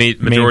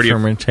majority of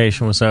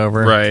fermentation was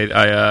over. Right.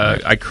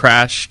 I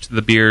crashed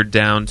the beer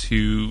down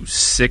to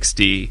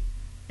 60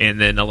 and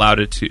then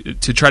allowed it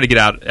to try to get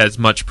out as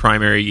much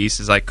primary yeast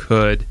as I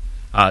could.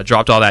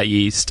 Dropped all that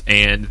yeast,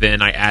 and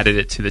then I added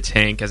it to the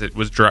tank as it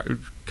was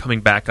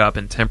coming back up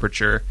in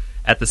temperature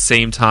at the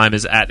same time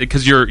as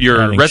because your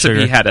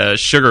recipe had a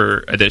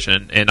sugar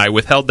addition, and we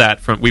withheld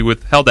that from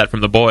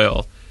the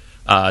boil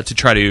to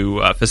try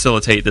to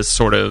facilitate this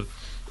sort of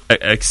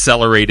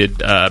accelerated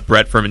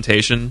Brett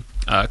fermentation.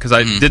 Because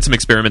I did some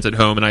experiments at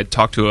home, and I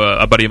talked to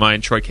a buddy of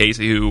mine, Troy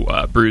Casey, who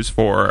brews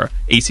for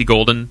AC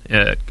Golden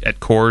at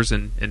Coors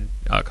in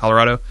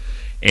Colorado,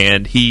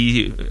 and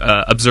he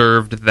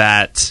observed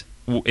that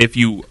if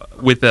you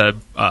with a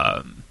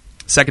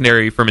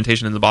secondary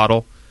fermentation in the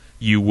bottle,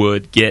 you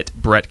would get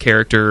Brett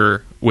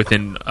character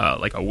within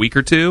like a week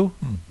or two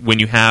when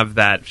you have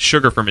that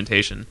sugar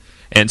fermentation.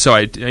 And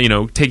so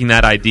taking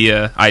that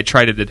idea, I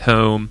tried it at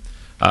home.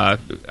 I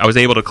was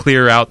able to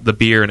clear out the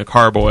beer in a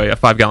carboy, a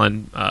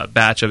 5-gallon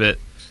batch of it,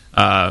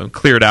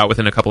 clear it out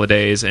within a couple of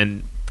days,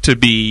 and to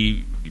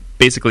be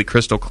basically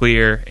crystal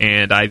clear.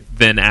 And I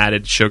then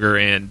added sugar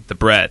and the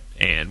Brett,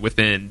 and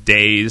within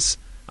days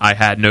I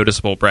had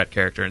noticeable Brett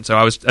character. And so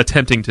I was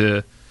attempting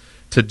to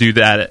do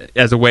that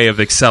as a way of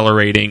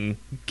accelerating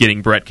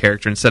getting Brett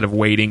character instead of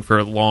waiting for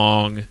a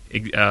long,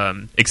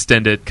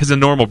 extended... Because a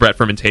normal Brett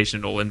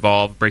fermentation will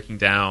involve breaking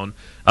down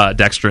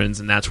dextrins,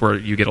 and that's where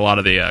you get a lot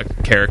of the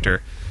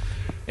character.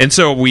 And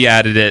so we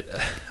added it.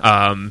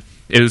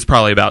 It was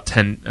probably about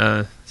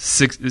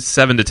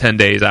 7 to 10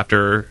 days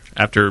after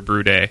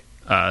brew day,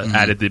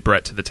 added the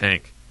Brett to the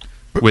tank.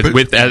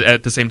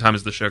 At the same time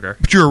as the sugar.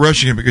 But you were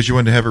rushing it because you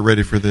wanted to have it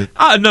ready for the...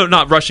 No,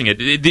 not rushing it.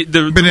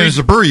 But as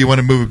a brewer, you want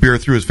to move a beer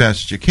through as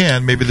fast as you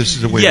can. Maybe this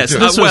is a way to do it.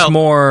 This was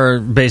more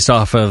based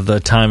off of the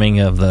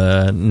timing of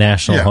the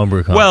National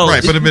Homebrew Co. Well,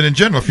 right, but in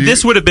general...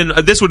 This would have been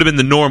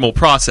the normal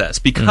process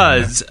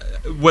because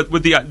what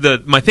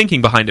my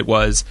thinking behind it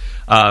was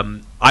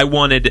I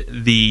wanted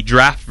the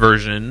draft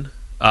version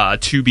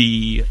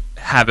to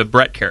have a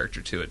Brett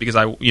character to it, because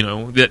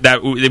that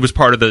it was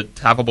part of the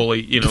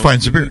Tafelbully.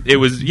 Defines the beer.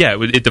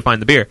 It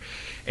defined the beer.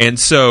 And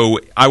so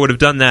I would have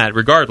done that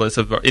regardless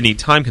of any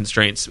time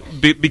constraints,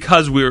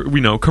 because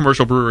we're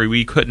commercial brewery.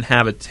 We couldn't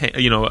have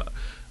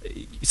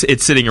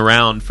it's sitting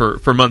around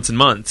for months and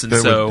months, and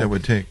that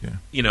would take.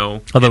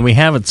 Although we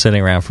have it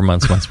sitting around for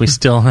months and months, we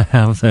still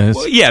have those.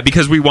 Well, yeah,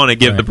 because we want to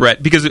give the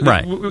Brett, because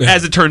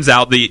as it turns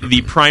out,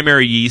 the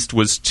primary yeast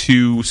was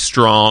too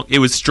strong. It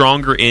was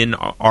stronger in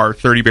our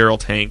 30-barrel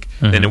tank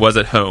than it was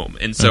at home,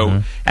 and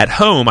so at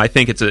home, I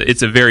think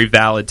it's a very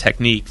valid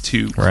technique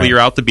to clear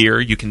out the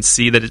beer. You can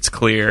see that it's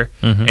clear,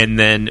 and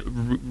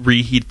then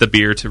reheat the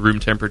beer to room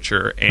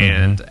temperature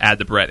and add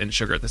the Brett and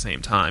sugar at the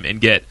same time, and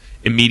get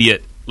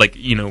immediate.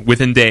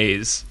 Within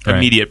days,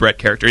 immediate Brett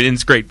character. And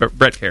it's great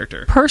Brett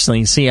character.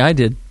 Personally, see, I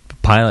did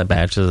pilot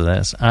batches of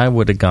this. I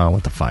would have gone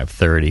with the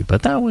 530,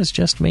 but that was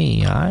just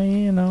me.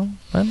 No.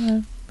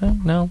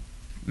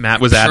 Matt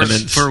was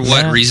adamant. For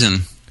what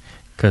reason?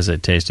 Because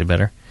it tasted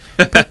better.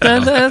 But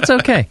that's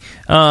okay.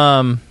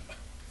 This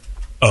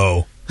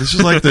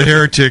is like the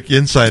Heretic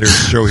Insider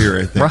show here,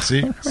 I think.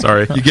 See?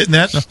 Sorry. You getting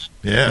that?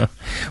 Yeah.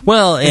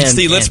 Well, and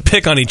see, let's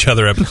pick on each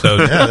other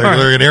episode. Yeah, they're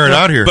going to air it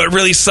out here. But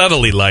really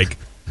subtly,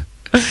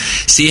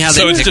 See how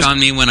they pick on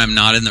me when I'm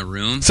not in the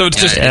room? So it's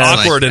just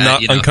awkward and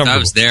not uncomfortable. If I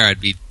was there, I'd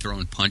be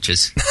throwing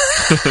punches.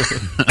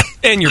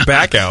 And your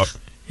back out.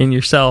 In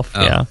yourself,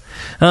 yeah.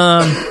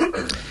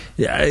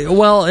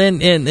 Well,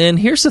 and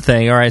here's the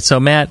thing. All right,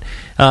 so Matt,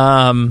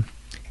 the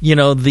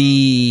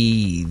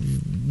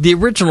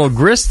original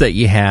grist that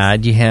you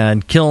had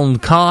Kiln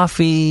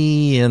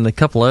Coffee and a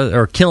couple of,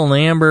 or Kiln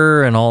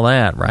Amber and all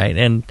that, right?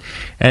 And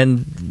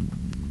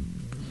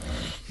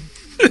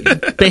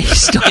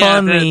based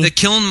on the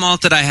kiln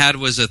malt that I had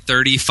was a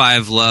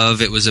 35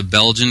 Love. It was a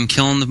Belgian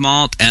kiln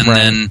malt, and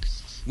then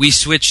we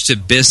switched to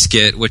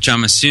Biscuit, which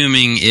I'm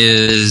assuming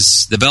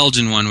is the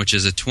Belgian one, which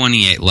is a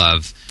 28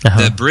 Love.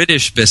 The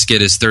British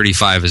Biscuit is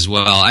 35 as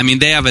well. I mean,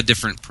 they have a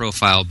different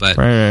profile, but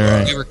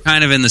we were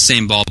kind of in the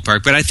same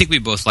ballpark. But I think we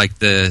both like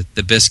the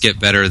Biscuit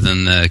better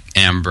than the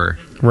Amber.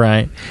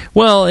 Right.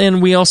 Well,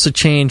 and we also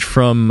changed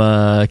from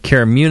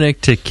Care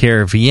Munich to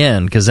Care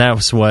Vienne, because that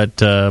was what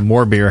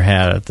More Beer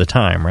had at the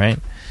time, right?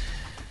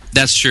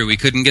 That's true. We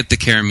couldn't get the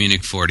Care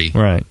Munich 40.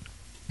 Right.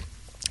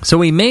 So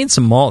we made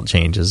some malt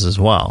changes as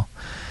well.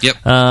 Yep.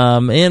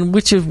 And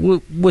which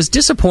was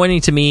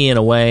disappointing to me in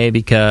a way,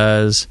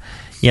 because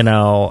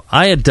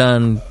I had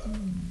done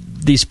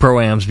these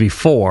Pro-Ams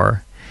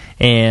before,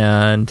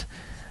 and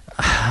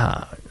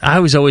I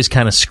was always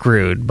kind of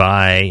screwed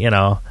by, we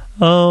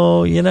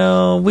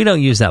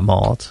don't use that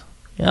malt.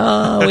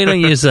 Oh, we don't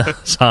use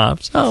those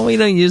hops. Oh, we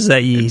don't use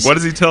that yeast. What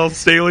does he tell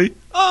Staley?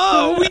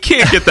 Oh, we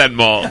can't get that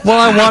malt. Well,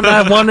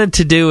 I wanted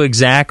to do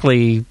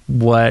exactly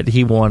what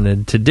he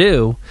wanted to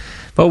do,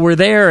 but we're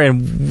there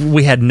and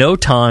we had no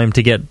time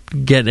to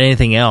get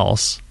anything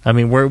else. I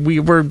mean, we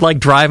were like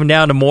driving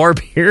down to More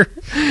Beer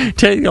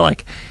to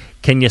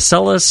can you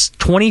sell us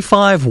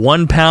 25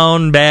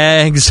 1-pound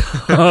bags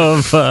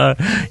of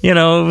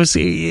it was.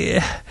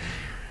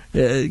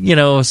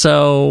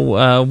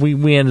 So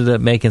we ended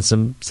up making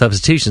some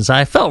substitutions.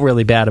 I felt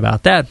really bad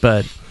about that,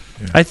 but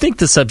I think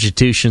the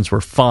substitutions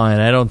were fine.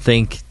 I don't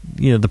think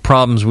the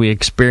problems we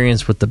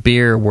experienced with the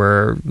beer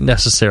were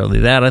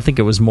necessarily that. I think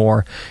it was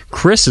more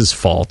Chris's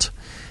fault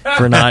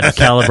for not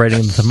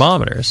calibrating the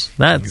thermometers.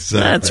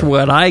 That's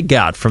what I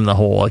got from the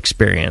whole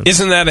experience.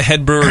 Isn't that a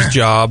head brewer's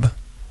job?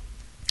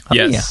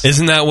 Yes. Yeah.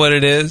 Isn't that what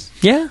it is?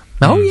 Yeah.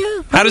 Oh,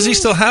 yeah. How does he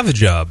still have a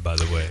job, by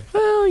the way?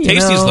 Well,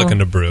 Tasty's looking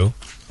to brew.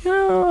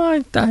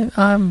 I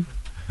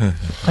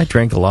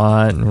drink a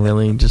lot and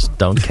really just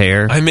don't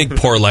care. I make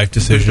poor life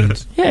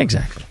decisions. Yeah,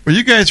 exactly. Well,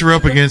 you guys were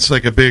up against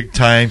like a big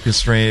time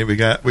constraint. We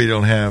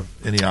don't have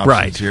any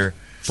options here.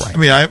 Right. I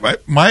mean,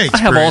 my experience, I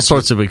have all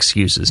sorts of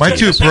excuses. My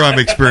two Pro-Am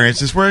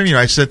experiences where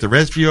I sent the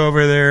recipe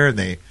over there and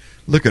they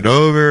look it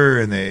over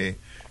and they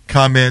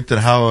comment on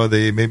how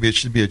maybe it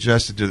should be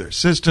adjusted to their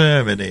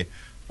system, and they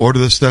order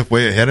the stuff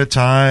way ahead of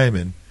time,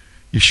 and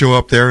you show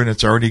up there and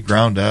it's already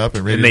ground up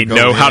and ready to go.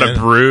 They know how to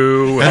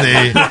brew.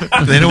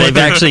 And they know they've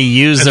actually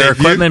used their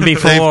equipment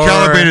before. They've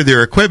calibrated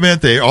their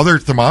equipment. All their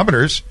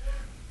thermometers,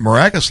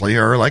 miraculously,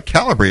 are like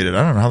calibrated.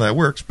 I don't know how that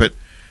works, but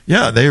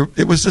yeah,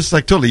 it was just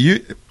like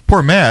totally.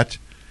 Poor Matt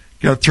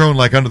got thrown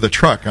like under the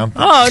truck. No,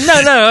 all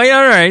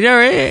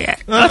right.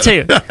 I'll tell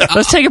you.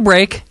 Let's take a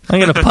break. I'm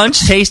going to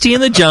punch Tasty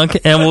in the junk,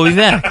 and we'll be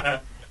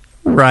back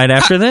right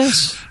after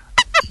this.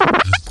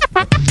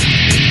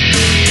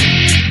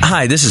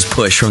 Hi, this is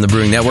Push from the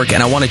Brewing Network,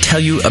 and I want to tell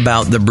you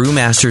about the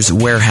Brewmaster's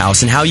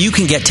Warehouse and how you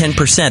can get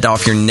 10%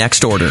 off your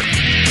next order.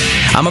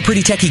 I'm a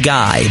pretty techie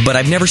guy, but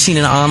I've never seen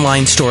an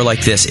online store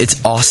like this.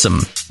 It's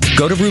awesome.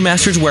 Go to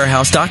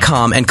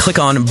brewmasterswarehouse.com and click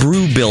on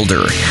Brew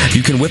Builder.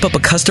 You can whip up a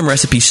custom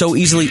recipe so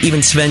easily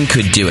even Sven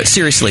could do it.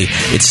 Seriously,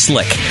 it's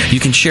slick. You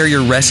can share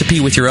your recipe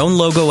with your own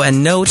logo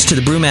and notes to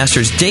the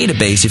Brewmasters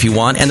database if you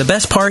want, and the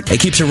best part, it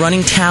keeps a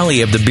running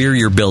tally of the beer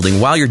you're building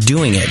while you're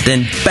doing it.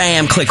 Then,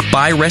 bam, click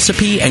Buy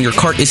Recipe, and your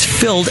cart is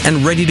filled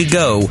and ready to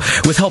go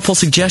with helpful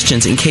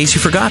suggestions in case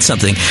you forgot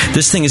something.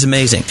 This thing is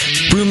amazing.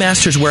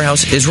 Brewmasters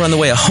Warehouse is run the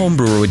way a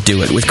homebrewer would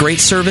do it, with great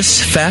service,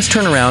 fast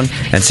turnaround,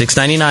 and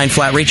 $6.99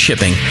 flat rate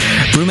shipping.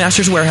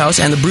 Brewmasters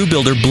Warehouse and the Brew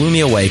Builder blew me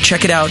away.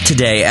 Check it out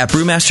today at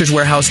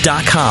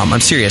brewmasterswarehouse.com.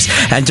 I'm serious.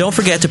 And don't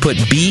forget to put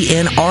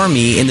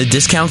BNARMY in the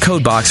discount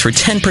code box for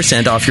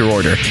 10% off your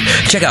order.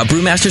 Check out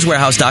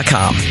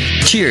brewmasterswarehouse.com.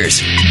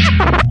 Cheers.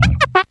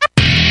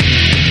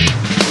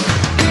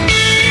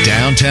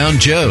 Downtown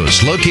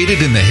Joe's,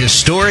 located in the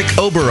historic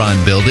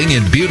Oberon building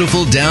in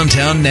beautiful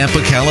downtown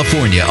Napa,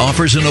 California,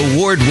 offers an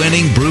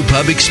award-winning brew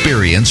pub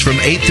experience from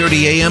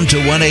 8:30 a.m. to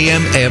 1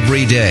 a.m.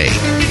 every day.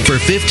 For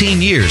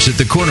 15 years at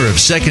the corner of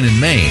 2nd and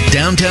Main,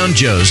 Downtown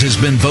Joe's has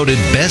been voted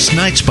Best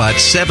Night Spot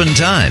 7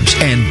 times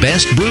and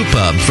Best Brew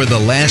Pub for the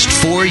last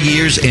 4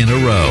 years in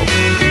a row.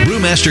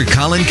 Brewmaster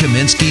Colin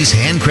Kaminsky's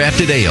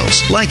handcrafted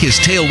ales, like his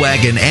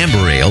Tailwagon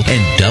Amber Ale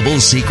and Double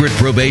Secret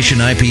Probation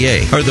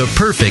IPA, are the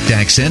perfect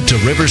accent to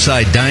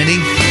riverside dining,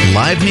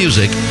 live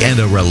music, and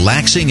a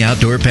relaxing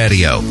outdoor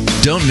patio.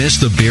 Don't miss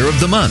the Beer of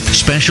the Month,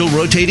 special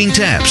rotating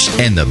taps,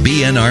 and the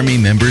BN Army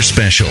Member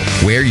Special.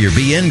 Wear your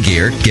BN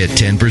gear, get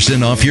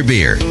 10% off your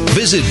beer.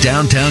 Visit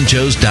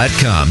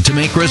downtownjoes.com to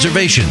make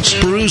reservations,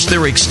 peruse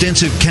their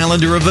extensive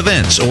calendar of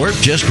events, or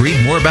just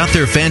read more about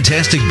their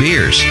fantastic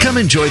beers. Come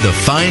enjoy the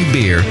fine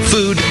beer,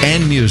 food,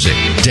 and music.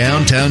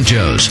 Downtown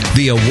Joe's,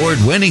 the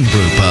award-winning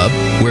brew pub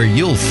where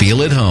you'll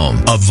feel at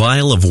home. A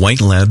vial of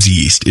White Labs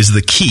yeast is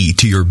the key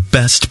to your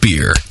best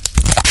beer.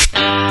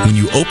 When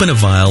you open a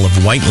vial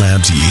of White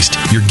Labs yeast,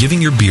 you're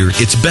giving your beer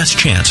its best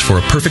chance for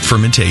a perfect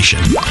fermentation.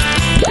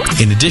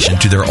 In addition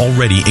to their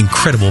already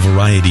incredible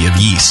variety of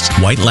yeasts,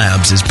 White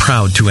Labs is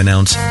proud to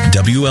announce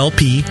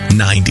WLP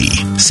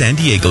 90, San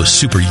Diego's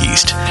super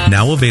yeast,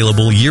 now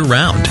available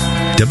year-round.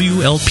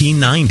 WLP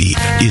 90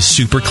 is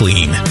super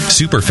clean,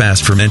 super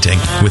fast fermenting,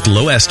 with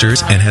low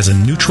esters and has a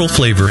neutral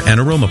flavor and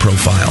aroma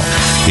profile.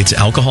 It's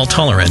alcohol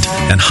tolerant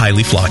and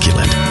highly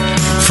flocculent.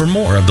 For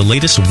more of the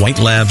latest White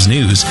Labs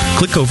news,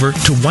 click over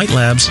to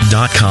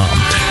whitelabs.com,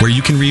 where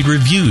you can read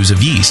reviews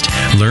of yeast,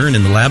 learn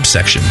in the lab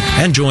section,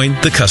 and join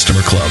the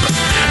customer club.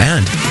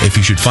 And if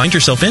you should find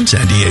yourself in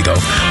San Diego,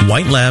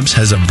 White Labs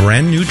has a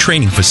brand new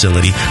training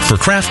facility for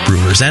craft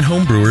brewers and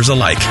home brewers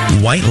alike.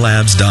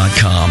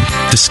 whitelabs.com.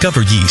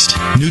 Discover yeast,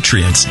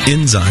 nutrients,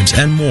 enzymes,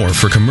 and more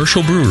for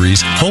commercial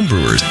breweries, home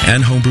brewers,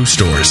 and homebrew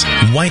stores.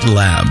 White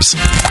Labs.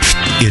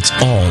 It's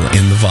all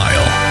in the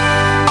vial.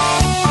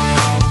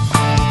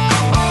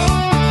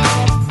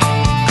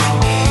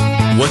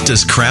 What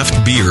does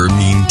craft beer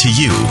mean to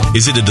you?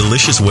 Is it a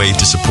delicious way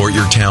to support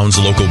your town's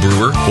local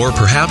brewer? Or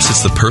perhaps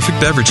it's the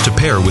perfect beverage to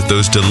pair with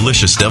those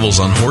delicious devils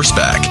on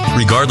horseback?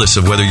 Regardless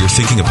of whether you're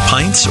thinking of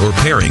pints or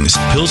pairings,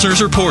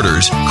 pilsners or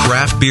porters,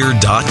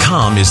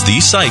 craftbeer.com is the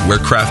site where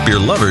craft beer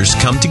lovers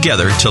come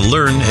together to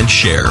learn and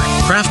share.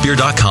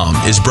 Craftbeer.com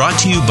is brought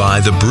to you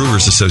by the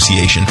Brewers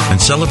Association and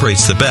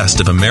celebrates the best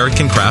of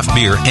American craft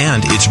beer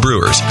and its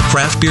brewers.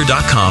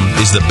 Craftbeer.com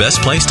is the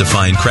best place to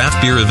find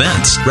craft beer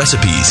events,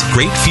 recipes,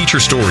 great feature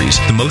stories,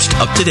 the most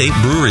up-to-date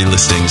brewery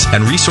listings,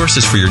 and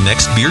resources for your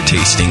next beer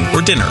tasting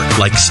or dinner,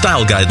 like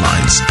style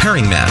guidelines,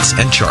 pairing mats,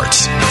 and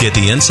charts. Get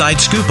the inside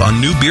scoop on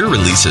new beer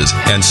releases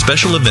and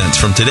special events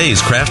from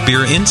today's craft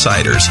beer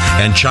insiders,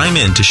 and chime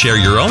in to share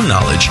your own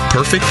knowledge,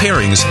 perfect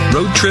pairings,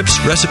 road trips,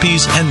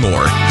 recipes, and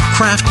more.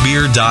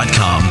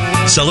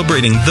 Craftbeer.com,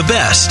 celebrating the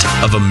best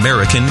of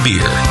American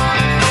beer.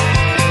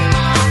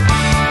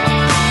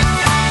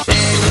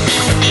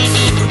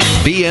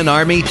 BN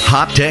Army,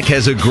 HopTech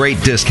has a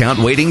great discount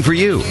waiting for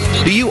you.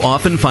 Do you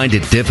often find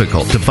it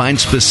difficult to find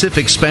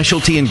specific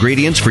specialty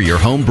ingredients for your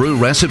home brew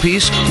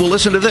recipes? Well,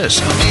 listen to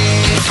this.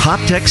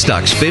 HopTech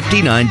stocks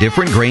 59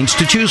 different grains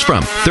to choose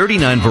from,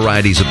 39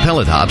 varieties of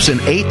pellet hops, and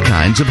 8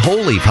 kinds of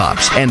whole leaf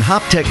hops. And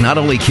HopTech not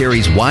only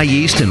carries Y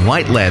yeast and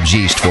White Labs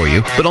yeast for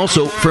you, but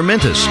also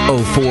Fermentus,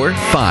 04,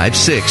 5,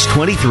 6,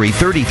 23,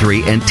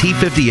 33, and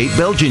T58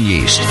 Belgian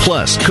yeast,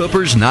 plus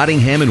Cooper's,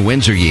 Nottingham, and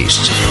Windsor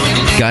yeasts.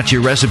 Got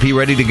your recipe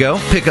ready to go?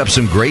 Pick up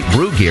some great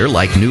brew gear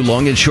like new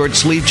long and short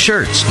sleeved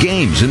shirts,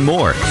 games, and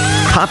more.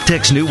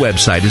 HopTech's new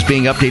website is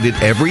being updated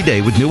every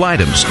day with new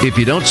items. If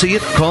you don't see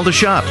it, call the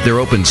shop. They're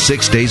open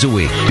 6 days a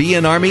week.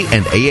 BN Army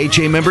and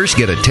AHA members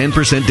get a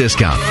 10%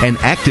 discount, and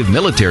active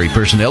military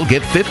personnel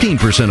get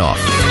 15% off.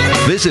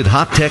 Visit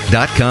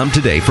HopTech.com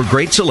today for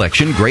great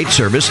selection, great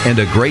service, and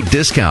a great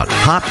discount.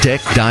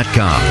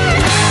 HopTech.com.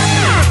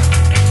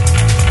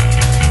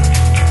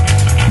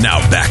 Now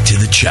back to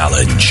the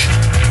challenge.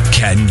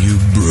 Can you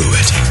brew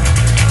it?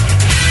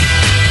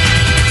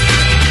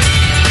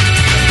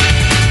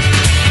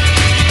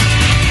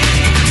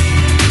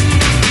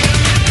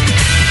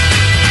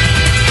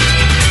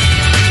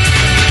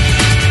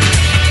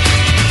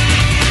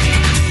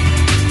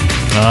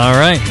 All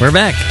right, we're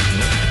back.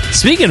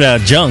 Speaking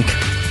of junk,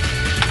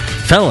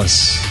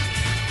 fellas,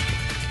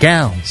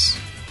 gals,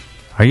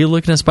 are you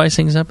looking to spice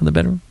things up in the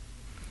bedroom?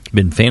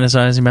 Been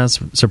fantasizing about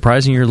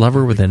surprising your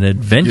lover with an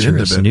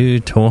adventurous new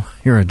toy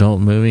or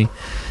adult movie?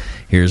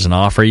 Here's an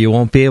offer you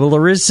won't be able to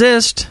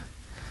resist.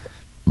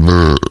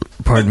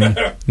 Pardon me.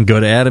 Go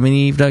to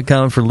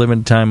adamandeve.com for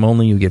limited time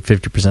only. You get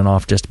 50%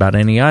 off just about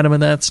any item,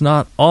 and that's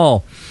not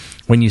all.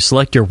 When you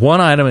select your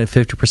one item at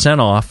 50%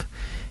 off,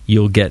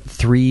 you'll get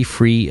 3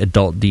 free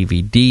adult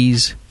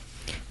DVDs.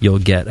 You'll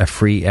get a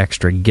free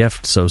extra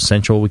gift, so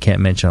sensual we can't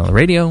mention on the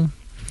radio.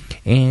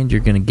 And you're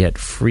going to get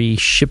free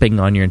shipping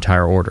on your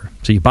entire order.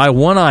 So you buy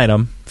one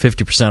item,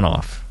 50%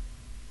 off,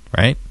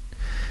 right?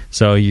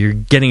 So you're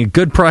getting a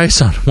good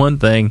price on one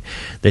thing.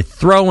 They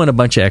throw in a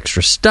bunch of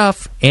extra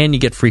stuff, and you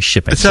get free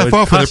shipping. It's half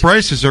off, and the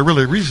prices are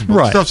really reasonable.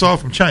 Right. Stuff's all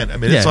from China. I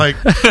mean, it's like,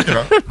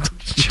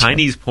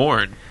 Chinese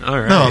porn. All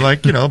right. No,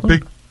 like,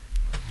 big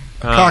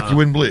cock you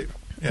wouldn't believe.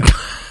 Yeah.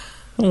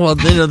 Well,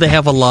 they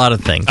have a lot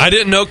of things. I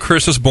didn't know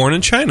Chris was born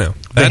in China.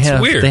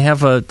 That's weird. They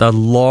have a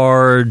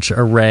large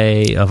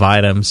array of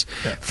items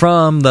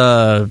from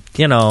the,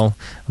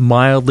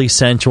 mildly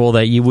sensual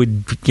that you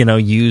would,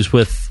 use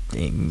with...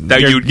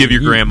 That you would give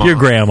your grandma. Your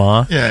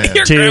grandma. Yeah.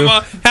 Your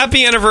grandma.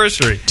 Happy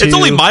anniversary. It's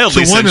only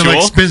mildly sensual. The one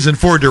that spins in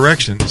 4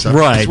 directions.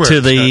 Right.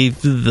 To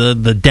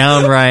the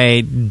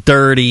downright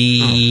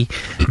dirty,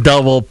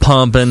 double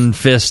pumping,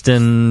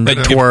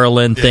 fisting,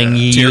 twirling thing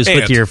you use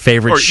with your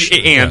favorite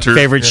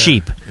favorite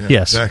sheep. Yeah,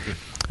 yes. Exactly.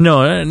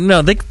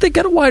 No, they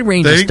got a wide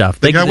range of stuff.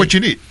 They got what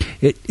you need.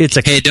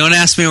 Hey, don't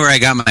ask me where I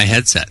got my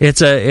headset.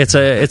 It's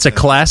a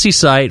classy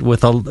site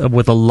with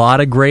a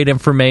lot of great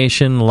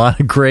information, a lot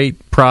of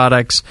great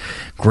products,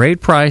 great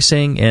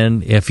pricing,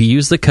 and if you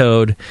use the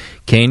code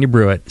Can You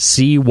Brew It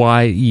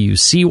CYBI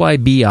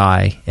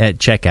at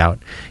checkout,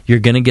 you're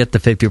going to get the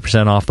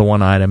 50% off the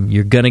one item.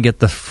 You're going to get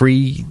the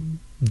free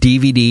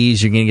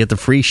DVDs, you're going to get the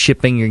free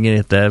shipping, you're going to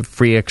get the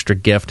free extra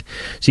gift.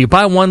 So you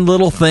buy one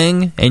little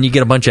thing and you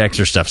get a bunch of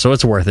extra stuff. So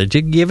it's worth it.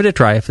 You give it a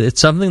try. If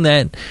it's something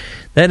that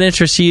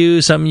interests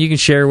you, something you can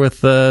share with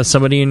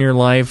somebody in your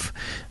life,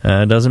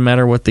 doesn't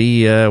matter what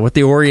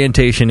the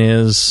orientation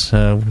is.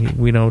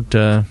 We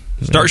don't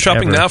start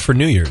shopping now for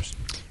New Year's.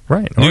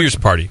 Right. New Year's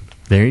party.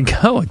 There you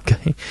go.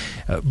 Okay.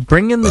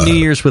 Bring in the New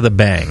Year's with a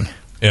bang.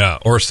 Yeah,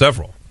 or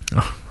several.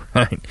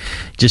 Right.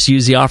 Just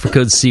use the offer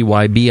code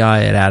CYBI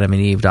at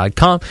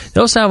adamandeve.com. They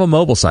also have a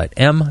mobile site,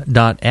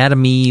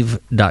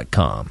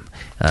 m.adameve.com.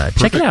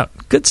 Check it out.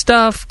 Good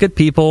stuff, good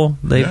people.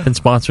 They've been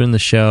sponsoring the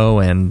show,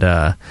 and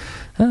show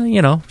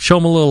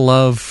them a little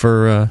love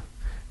for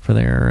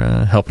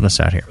their helping us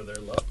out here. For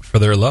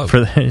their love. For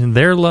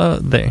their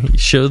love.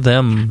 Show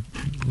them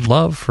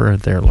love for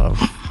their love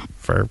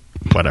for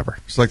whatever.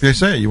 It's like they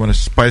say, you want to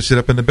spice it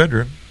up in the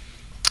bedroom.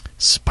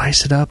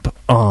 Spice it up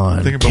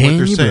on Think about Can what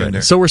they're You saying Brew It.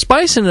 there. So we're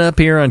spicing it up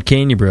here on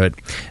Can You Brew It.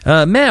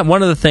 Matt,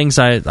 one of the things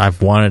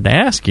I've wanted to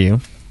ask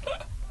you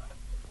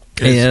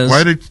is...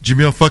 Why did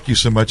Jamil fuck you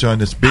so much on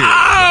this beer?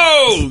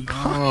 Oh!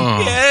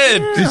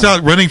 Good. He's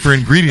out running for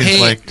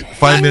ingredients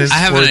 5 minutes I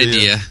have before an the-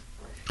 idea.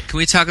 Can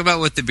we talk about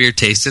what the beer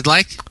tasted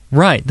like?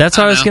 Right, that's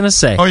what I was going to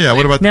say. Oh, yeah,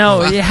 what about...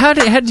 Now, how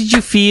did you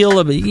feel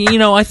about...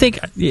 I think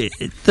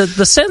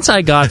the sense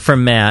I got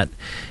from Matt,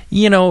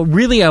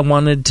 really I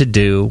wanted to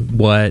do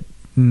what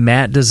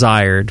Matt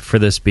desired for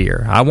this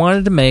beer. I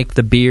wanted to make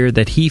the beer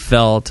that he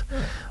felt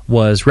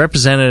was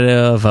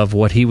representative of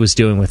what he was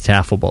doing with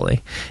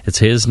Tafelbully. It's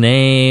his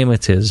name,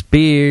 it's his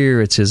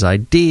beer, it's his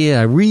idea.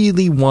 I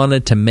really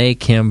wanted to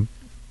make him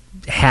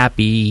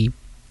happy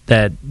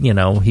that,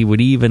 he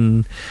would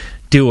even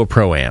do a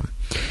Pro-Am.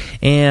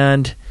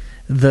 And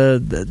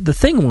the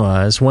thing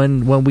was,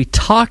 when we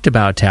talked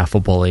about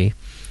Tafelbully,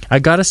 I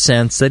got a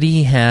sense that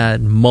he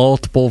had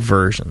multiple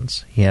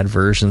versions. He had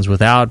versions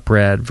without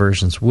bread,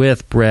 versions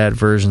with bread,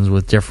 versions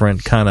with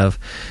different kind of,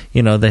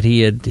 that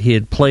he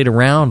had played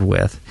around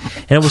with.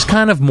 And it was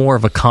kind of more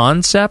of a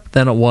concept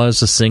than it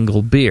was a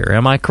single beer.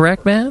 Am I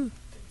correct, man?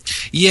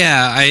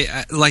 Yeah,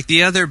 I like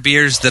the other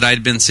beers that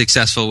I'd been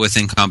successful with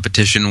in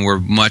competition were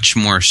much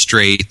more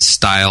straight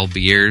style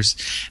beers,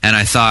 and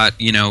I thought,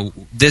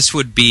 this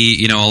would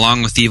be,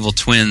 along with Evil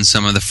Twins,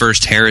 some of the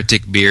first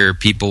Heretic beer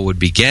people would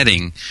be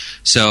getting.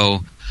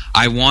 So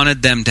I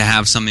wanted them to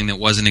have something that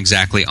wasn't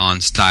exactly on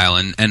style,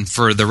 and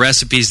for the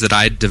recipes that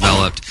I'd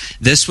developed,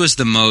 this was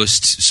the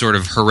most sort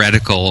of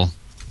heretical,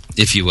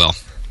 if you will.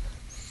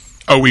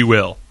 Oh, we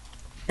will.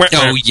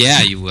 Oh,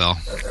 yeah, you will.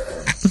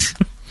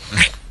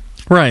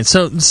 Right.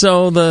 So the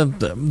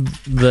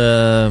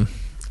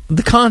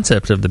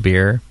concept of the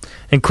beer,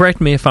 and correct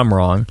me if I'm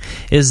wrong,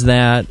 is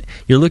that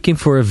you're looking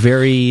for a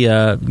very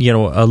a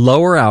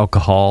lower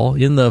alcohol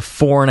in the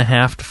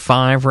 4.5 to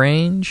 5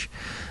 range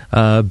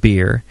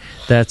beer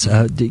that's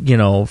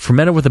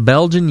fermented with a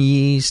Belgian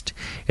yeast.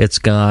 It's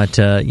got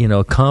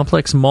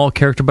complex malt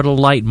character but a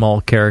light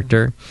malt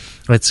character.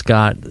 It's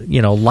got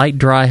light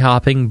dry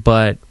hopping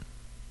but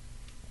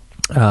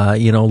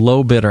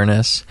low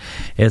bitterness.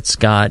 It's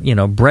got,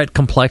 Brett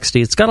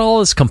complexity. It's got all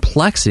this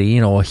complexity,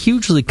 a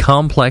hugely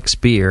complex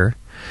beer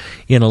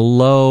in a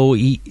low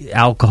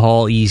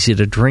alcohol, easy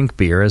to drink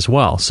beer as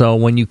well. So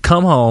when you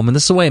come home, and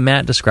this is the way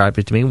Matt described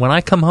it to me, when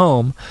I come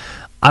home,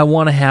 I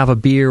want to have a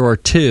beer or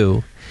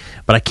two,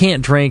 but I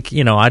can't drink,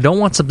 I don't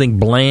want something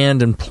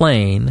bland and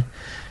plain,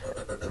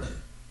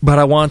 but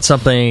I want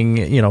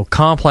something,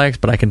 complex,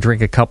 but I can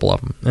drink a couple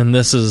of them. And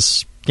this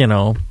is,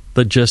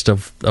 the gist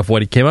of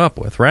what he came up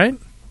with, right?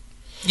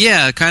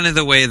 Yeah, kind of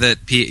the way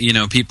that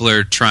people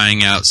are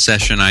trying out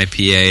session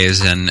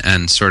IPAs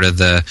and sort of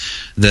the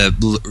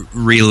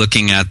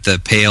re-looking at the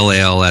pale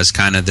ale as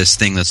kind of this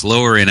thing that's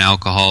lower in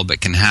alcohol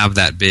but can have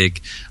that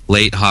big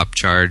late hop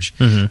charge.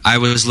 Mm-hmm. I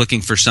was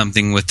looking for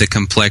something with the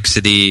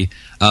complexity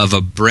of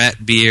a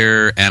Brett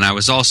beer, and I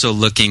was also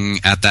looking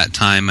at that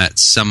time at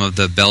some of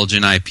the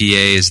Belgian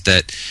IPAs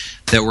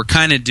that were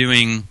kind of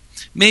doing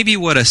maybe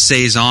what a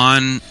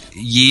Saison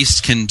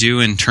yeast can do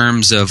in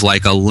terms of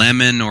like a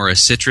lemon or a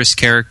citrus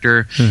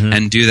character, mm-hmm.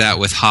 and do that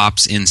with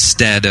hops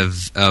instead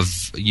of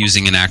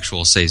using an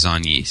actual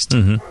Saison yeast.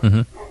 Mm-hmm.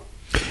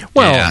 Mm-hmm.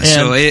 Well, yeah,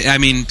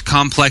 so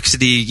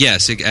complexity,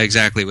 yes,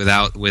 exactly,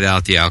 without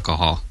the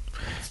alcohol.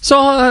 So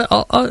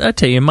I'll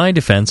tell you, in my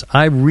defense,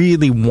 I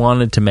really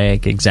wanted to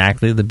make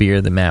exactly the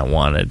beer that Matt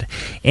wanted,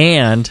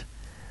 and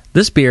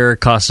this beer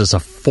cost us a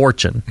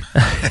fortune.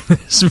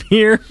 This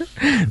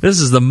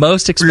is the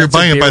most expensive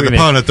beer. You're buying it by the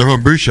pound at the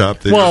home brew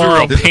shop.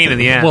 Well, it's a real pain in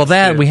the ass.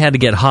 Well, we had to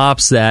get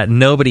hops that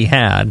nobody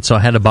had, so I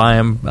had to buy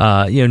them.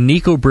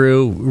 Nico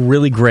Brew,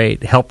 really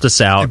great, helped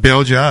us out.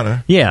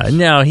 Belgiana. Yeah,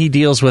 now he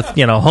deals with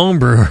home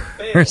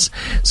brewers,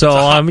 so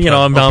I'm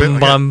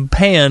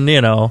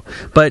paying,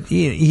 but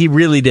he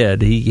really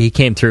did. He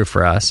came through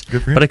for us.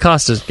 Good for him. But it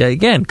cost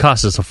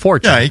us a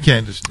fortune. Yeah, he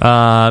can't just.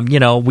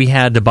 We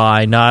had to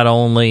buy not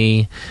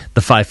only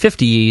the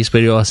 550 yeast,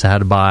 but we also had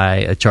to buy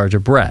a charge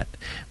of Brett.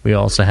 We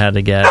also had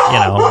to get,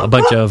 a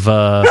bunch of...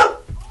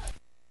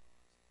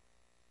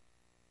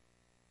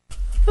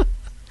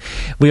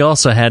 we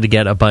also had to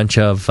get a bunch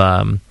of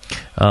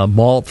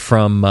malt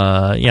from,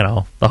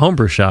 the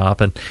homebrew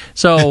shop. And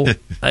so,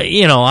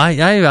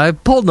 I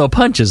pulled no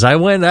punches. I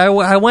went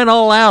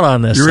all out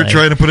on this You were thing.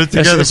 trying to put it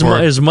together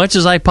as much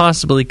as I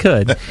possibly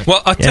could.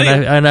 Well, I'll tell you.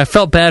 And I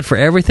felt bad for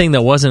everything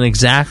that wasn't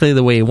exactly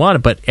the way he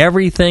wanted, but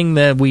everything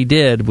that we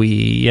did,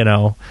 we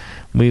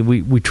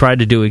tried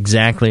to do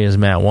exactly as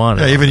Matt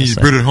wanted. Yeah, even you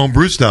brewed it home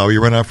brew style.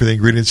 You run out for the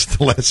ingredients at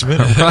the last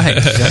minute. Right.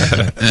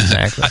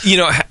 Exactly.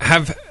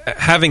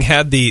 Having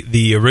had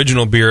the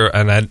original beer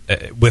and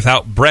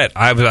without Brett,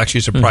 I was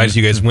actually surprised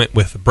you guys went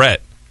with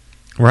Brett.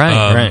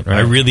 Right.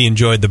 I really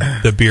enjoyed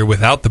the beer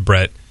without the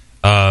Brett.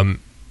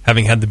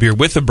 Having had the beer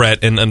with the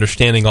Brett and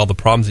understanding all the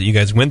problems that you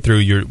guys went through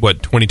your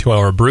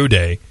 22-hour brew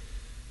day,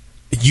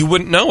 you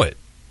wouldn't know it.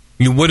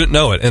 You wouldn't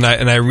know it, and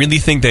I really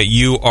think that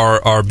you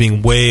are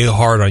being way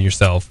hard on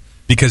yourself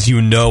because you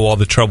know all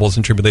the troubles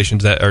and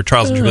tribulations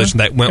trials and tribulations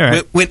that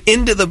went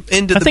into the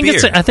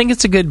beer. I think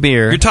it's a good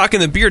beer. You're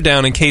talking the beer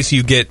down in case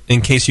you get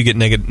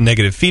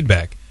negative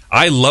feedback.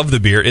 I love the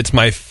beer. It's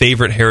my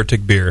favorite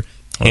Heretic beer,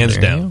 hands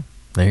down.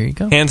 There you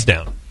go. Hands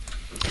down.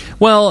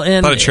 Well, and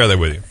I thought I'd share that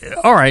with you.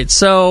 All right,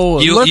 so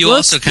you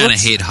also kind of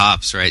hate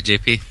hops, right,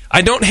 JP?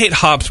 I don't hate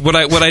hops. What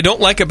I don't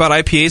like about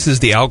IPAs is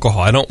the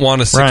alcohol. I don't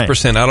want a 6%.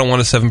 Right. I don't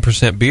want a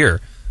 7%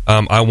 beer.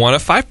 I want a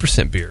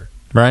 5% beer.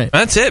 Right.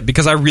 That's it,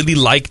 because I really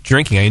like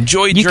drinking. I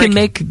enjoy drinking. You can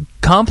make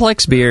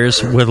complex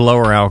beers with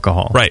lower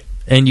alcohol. Right.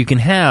 And you can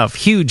have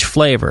huge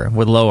flavor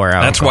with lower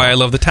alcohol. That's why I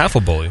love the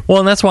Tafelbully. Well,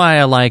 and that's why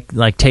I like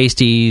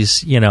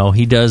Tasty's.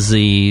 He does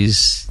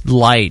these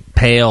light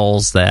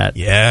pails that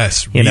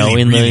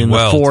really, in really the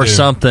well, 4 too.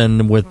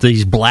 something with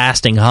these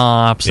blasting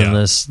hops and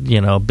this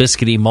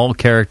biscuity malt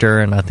character,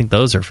 and I think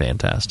those are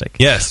fantastic.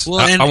 Yes, well,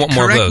 I want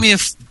more of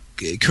those.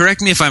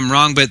 Correct me if I'm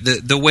wrong, but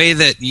the way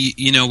that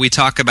we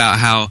talk about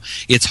how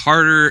it's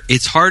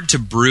hard to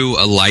brew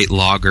a light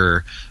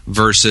lager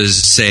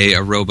versus, say,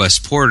 a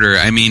robust porter.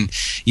 I mean,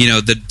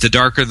 the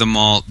darker the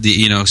malt,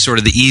 sort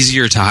of the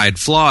easier to hide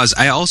flaws.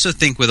 I also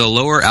think with a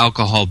lower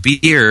alcohol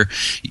beer,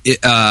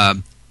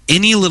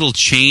 any little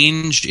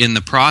change in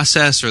the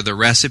process or the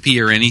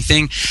recipe or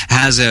anything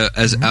has a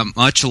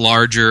much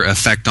larger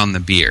effect on the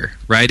beer,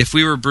 right? If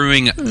we were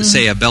brewing,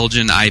 say, a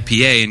Belgian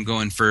IPA and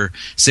going for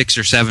 6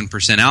 or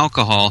 7%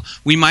 alcohol,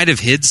 we might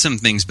have hid some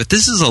things, but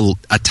this is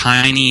a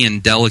tiny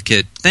and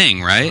delicate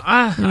thing, right?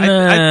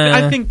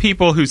 I think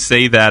people who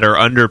say that are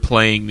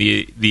underplaying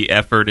the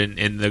effort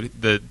and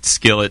the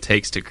skill it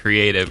takes to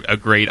create a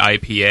great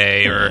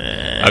IPA or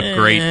a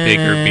great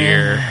bigger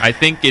beer. I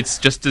think it's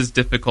just as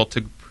difficult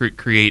to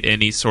create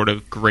any sort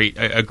of great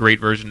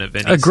version of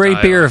any great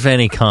style. beer of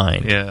any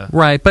kind. Yeah.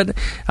 Right, but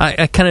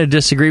I kind of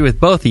disagree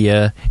with both of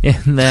you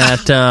in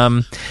that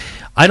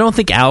I don't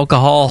think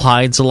alcohol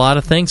hides a lot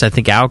of things. I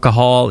think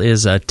alcohol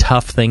is a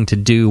tough thing to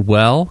do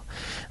well.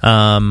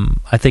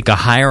 I think a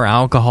higher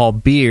alcohol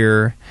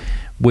beer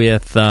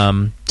with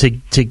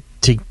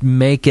to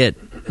make it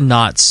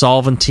not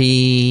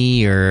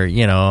solventy or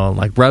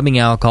like rubbing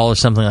alcohol or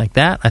something like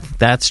that, I think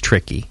that's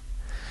tricky.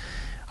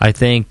 I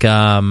think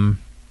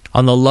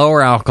On the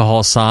lower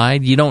alcohol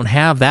side, you don't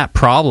have that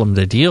problem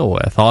to deal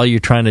with. All you're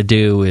trying to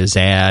do is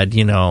add,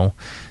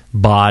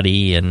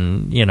 body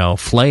and,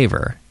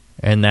 flavor.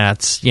 And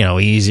that's,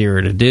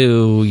 easier to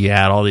do. You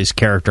add all these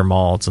character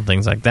malts and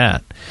things like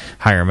that.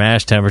 Higher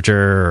mash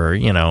temperature or,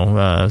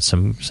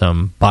 some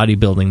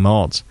bodybuilding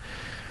malts.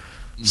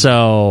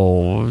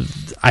 So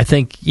I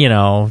think,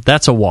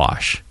 that's a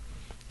wash.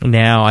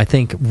 Now, I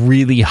think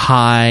really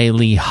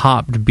highly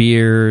hopped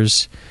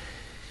beers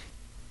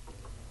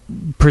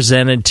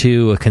presented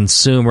to a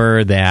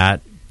consumer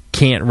that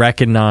can't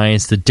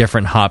recognize the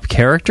different hop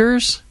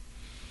characters,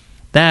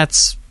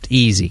 that's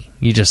easy.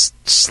 You just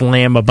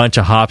slam a bunch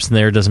of hops in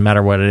there, it doesn't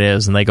matter what it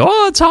is, and they go,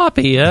 oh, it's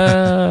hoppy,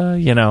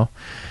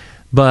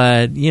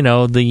 But,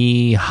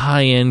 the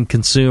high-end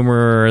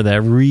consumer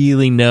that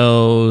really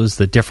knows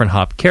the different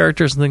hop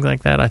characters and things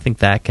like that, I think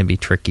that can be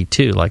tricky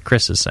too, like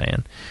Chris is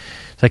saying.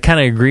 So I kind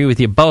of agree with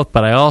you both,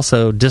 but I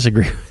also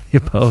disagree with you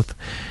both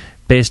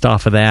based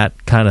off of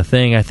that kind of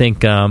thing. I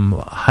think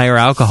higher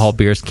alcohol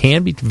beers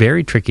can be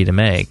very tricky to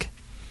make.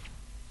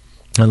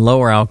 And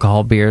lower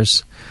alcohol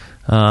beers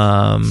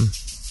are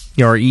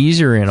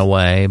easier in a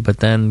way, but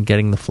then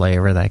getting the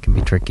flavor, that can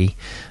be tricky.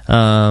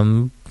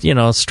 Straight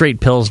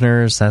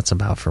Pilsners, that's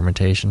about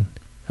fermentation.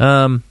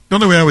 The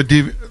only way I would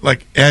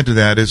add to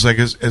that is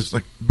as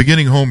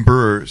beginning home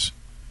brewers,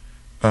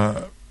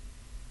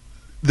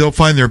 they'll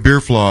find their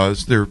beer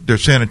flaws, their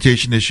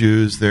sanitation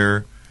issues,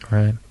 their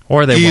right.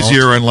 Or they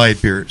easier won't. On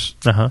light beers.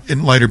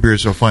 In lighter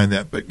beers, they'll find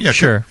that. But yeah,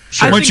 sure.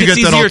 Once you get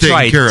that all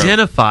taken care of,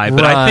 identify,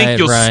 but I think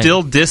you'll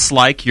still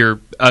dislike your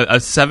a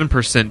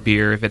 7%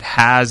 beer if it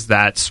has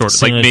that sort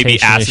of maybe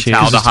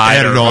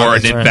acetaldehyde or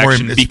an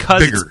infection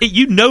because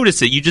you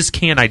notice it, you just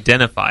can't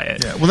identify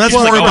it. Yeah, well, that's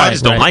more about. I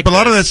just don't like. But a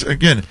lot of that's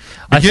again,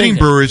 beginning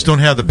brewers don't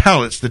have the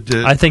palates that.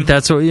 I think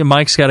that's what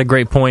Mike's got a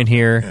great point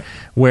here,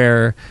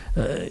 where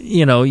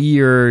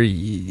you're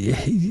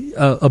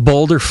a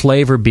bolder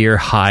flavor beer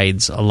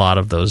hides a lot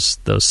of those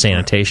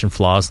sanitation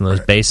flaws and those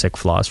basic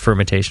flaws,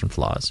 fermentation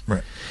flaws.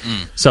 Right.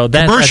 So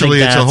that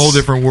commercially, it's a whole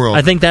different world.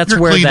 I think that's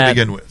where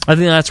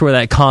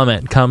that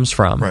comment comes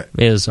from. Right.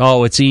 Is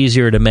it's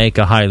easier to make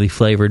a highly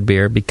flavored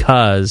beer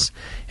because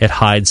it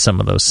hides some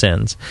of those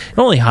sins. It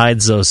only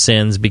hides those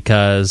sins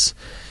because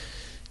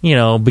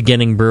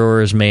beginning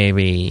brewers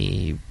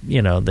maybe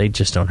they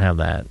just don't have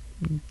that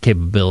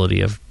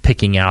capability of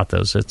picking out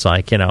those. It's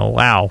like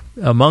wow,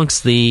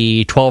 amongst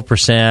the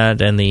 12%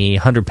 and the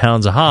 100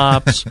 pounds of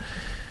hops,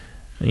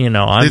 I'm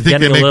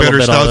getting a little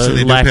bit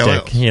of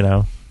lactic.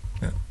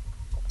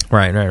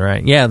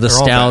 Right. Yeah, the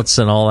stouts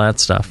and all that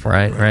stuff.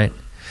 Right.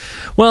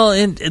 Well,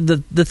 and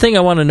the thing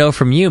I want to know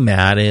from you,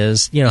 Matt,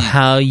 is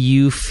how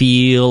you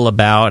feel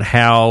about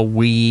how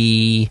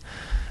we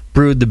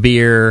brewed the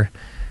beer.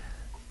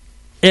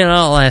 And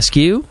I'll ask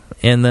you,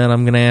 and then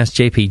I'm going to ask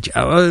JP.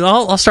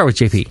 I'll start with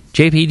JP.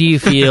 JP, do you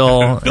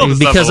feel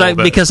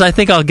because I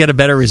think I'll get a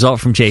better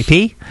result from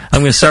JP? I'm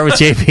going to start with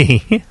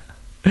JP.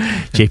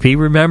 JP,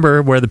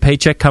 remember where the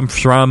paycheck comes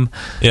from?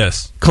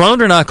 Yes.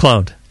 Cloned or not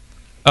cloned?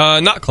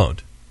 Not cloned.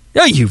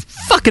 Oh, you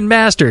fucking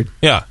bastard!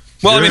 Yeah.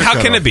 Well, how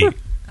can it be?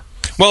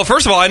 Well,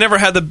 first of all, I never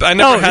had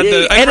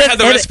the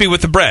recipe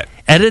with the Brett.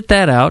 Edit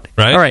that out.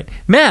 Right. All right,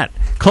 Matt,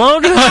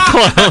 cloned or not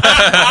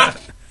cloned?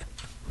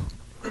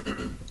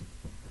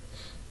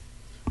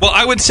 Well,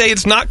 I would say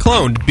it's not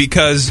cloned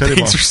because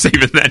thanks for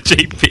saving that,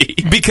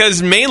 JP.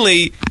 Because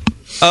mainly,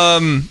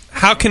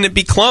 how can it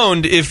be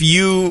cloned if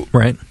you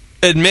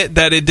admit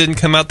that it didn't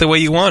come out the way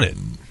you wanted?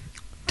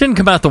 Didn't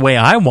come out the way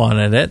I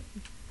wanted it.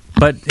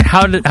 But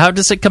how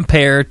does it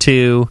compare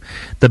to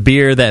the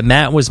beer that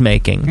Matt was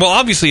making? Well,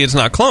 obviously it's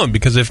not cloned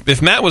because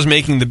if Matt was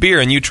making the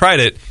beer and you tried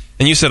it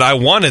and you said, I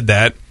wanted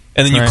that,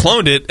 and then you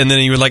cloned it and then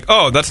you were like,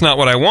 oh, that's not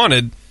what I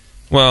wanted,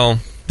 well,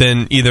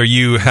 then either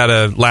you had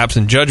a lapse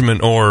in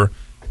judgment or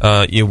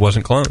it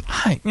wasn't cloned.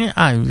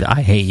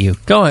 I hate you.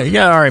 Go ahead.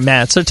 Yeah, all right,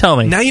 Matt, so tell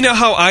me. Now you know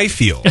how I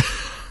feel.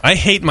 I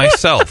hate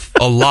myself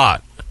a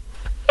lot.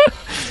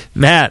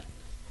 Matt,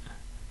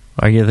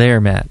 are you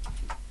there, Matt?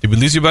 Did we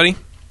lose you, buddy?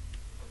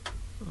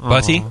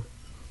 Buddy.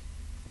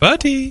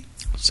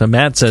 So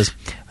Matt says,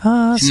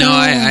 no,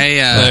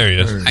 there he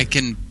is. I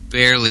can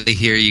barely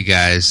hear you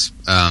guys.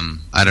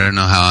 I don't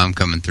know how I'm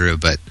coming through,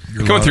 but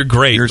you're coming through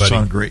great. Yours buddy.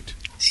 sound great.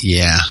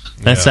 Yeah,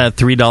 that's that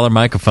 $3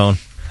 microphone.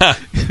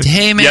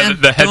 Hey man,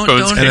 the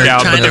headphones don't kick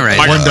out China right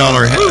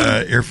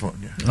 $1 earphone.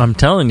 Yeah. I'm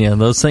telling you,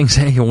 those things.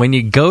 When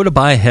you go to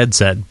buy a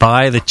headset,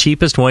 buy the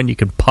cheapest one you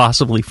can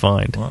possibly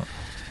find. Wow.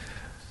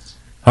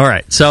 All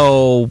right,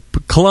 so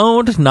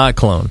cloned, not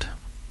cloned.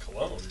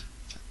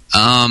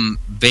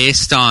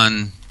 Based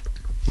on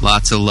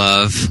lots of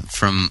love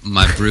from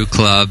my brew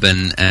club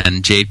and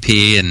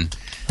JP and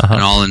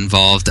all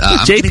involved.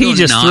 JP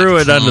just threw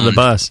it under the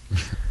bus.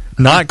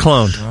 Not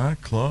cloned.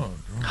 Not cloned.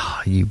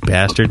 Oh, you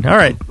bastard. All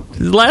right.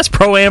 The last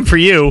Pro-Am for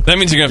you. That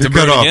means you're going to have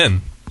to brew it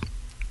again.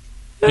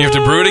 You have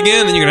to brew it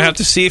again, and you're going to have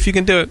to see if you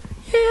can do it.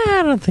 Yeah,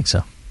 I don't think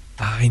so.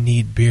 I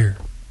need beer.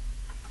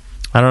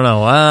 I don't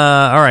know.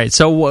 All right.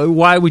 So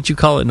why would you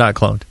call it not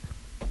cloned?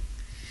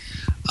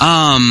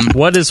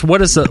 What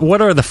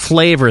are the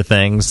flavor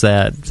things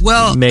that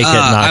make it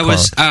not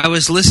cloned? I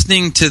was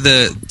listening to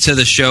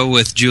the show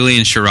with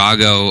Julian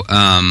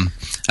Chirago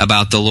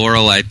about the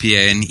Laurel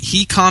IPA, and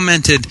he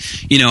commented,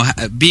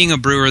 being a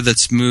brewer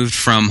that's moved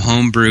from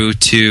homebrew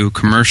to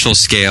commercial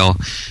scale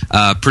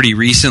pretty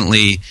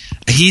recently,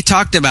 he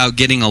talked about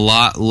getting a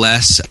lot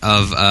less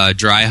of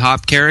dry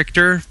hop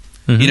character,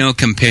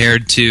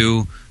 compared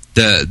to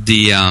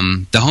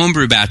the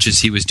homebrew batches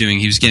he was doing.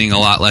 He was getting a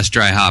lot less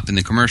dry hop in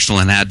the commercial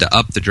and had to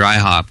up the dry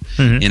hop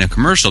in a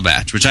commercial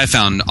batch, which I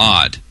found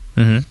odd.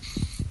 And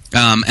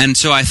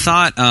so I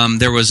thought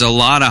there was a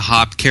lot of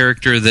hop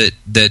character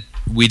that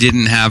we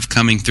didn't have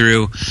coming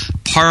through.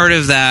 Part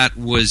of that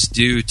was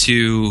due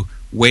to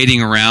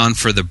waiting around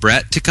for the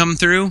Brett to come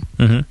through.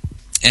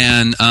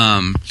 And,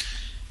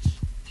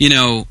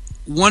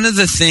 one of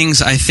the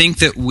things I think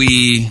that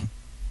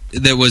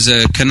was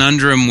a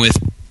conundrum with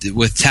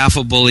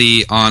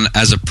Tafelbully on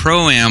as a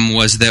pro-am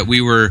was that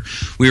we were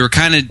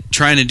kind of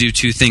trying to do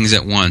two things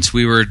at once.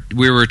 We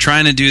were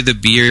trying to do the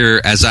beer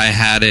as I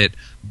had it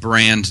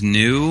brand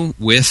new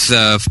with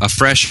a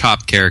fresh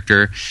hop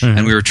character,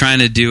 and we were trying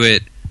to do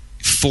it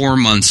 4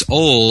 months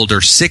old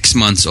or 6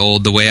 months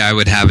old the way I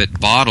would have it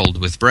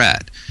bottled with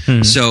Brett.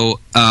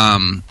 So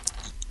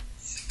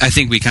I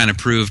think we kind of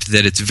proved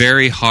that it's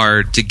very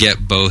hard to get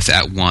both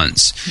at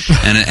once,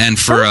 and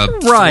for a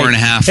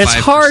 4.5%, it's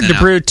hard to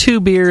brew two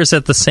beers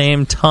at the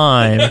same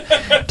time.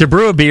 To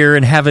brew a beer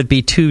and have it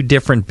be two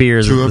different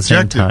beers at the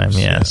same time.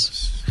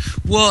 Yes.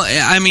 Well,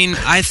 I mean,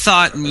 I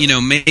thought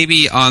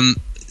maybe on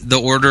the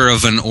order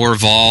of an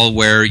Orval,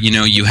 where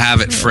you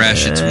have it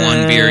fresh, it's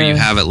one beer. You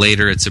have it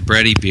later, it's a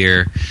bready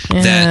beer.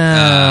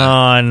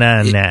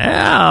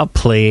 No,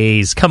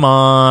 please, come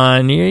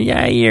on!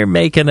 You're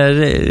making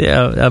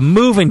a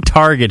moving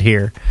target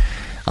here.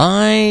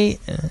 I'm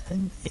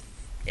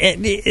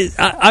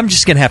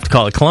just gonna have to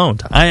call it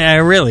cloned. I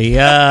really.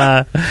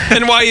 And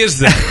why is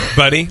that,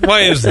 buddy?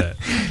 Why is that?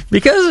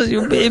 Because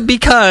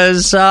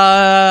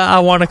I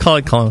want to call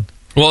it cloned.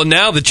 Well,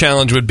 now the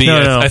challenge would be,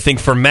 I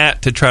think, for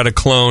Matt to try to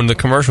clone the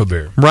commercial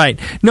beer. Right.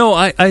 No,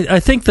 I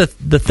think the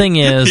thing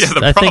is...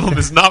 the problem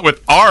is not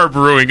with our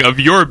brewing of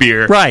your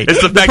beer. Right.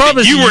 It's the fact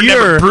that you were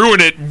never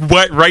brewing it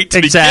right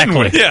to begin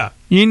with. Yeah.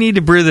 You need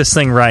to brew this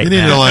thing right. You need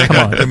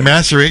to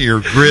macerate your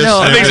grist.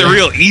 That makes it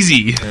real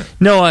easy.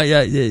 No,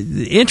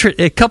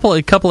 a couple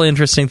of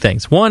interesting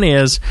things. One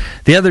is,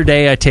 the other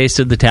day I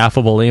tasted the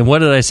Tafelbully, and what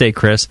did I say,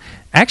 Chris?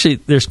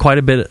 Actually, there's quite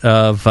a bit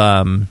of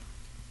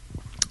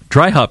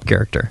dry hop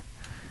character.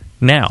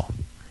 Now,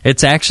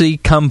 it's actually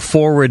come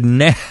forward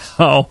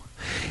now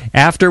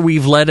after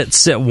we've let it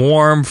sit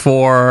warm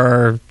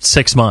for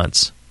 6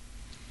 months.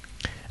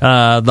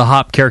 The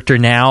hop character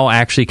now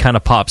actually kind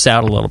of pops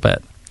out a little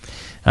bit.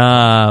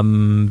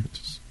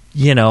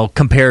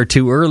 Compared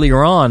to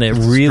earlier on, it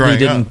really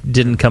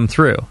didn't come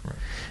through.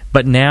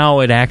 But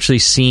now it actually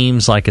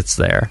seems like it's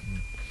there.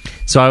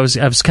 So I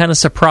was kind of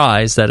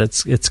surprised that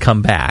it's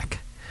come back.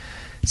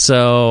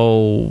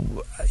 So,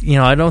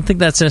 I don't think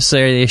that's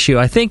necessarily the issue.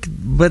 I think,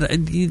 but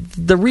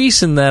the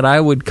reason that I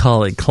would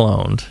call it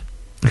cloned,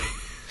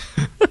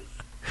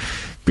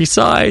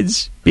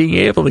 besides being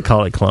able to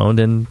call it cloned,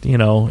 and,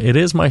 it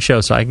is my show,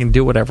 so I can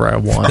do whatever I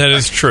want. That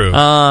is true. You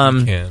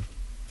can.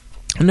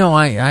 No,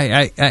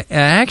 I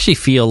actually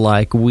feel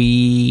like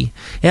I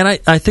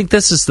think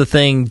this is the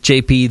thing,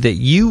 JP, that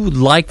you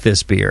like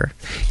this beer.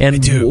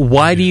 And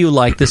why do you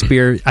like this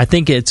beer? I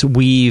think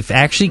we've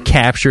actually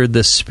captured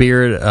the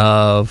spirit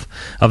of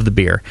the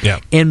beer. Yeah.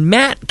 And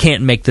Matt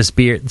can't make this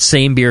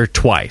same beer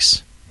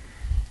twice.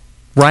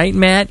 Right,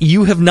 Matt?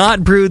 You have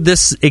not brewed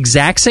this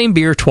exact same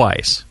beer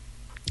twice.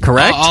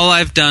 Correct? All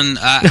I've done,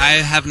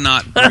 I have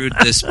not brewed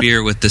this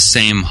beer with the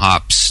same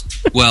hops.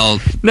 Well,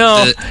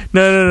 no.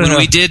 When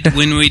we did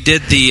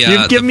the,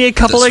 you've given me a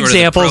couple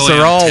examples.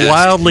 They're all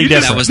wildly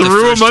different. That was the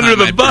threw first them under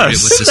the time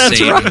bus. With the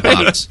same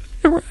hops.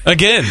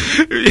 Again,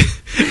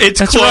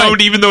 it's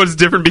cloned, even though it's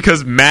different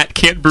because Matt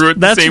can't brew it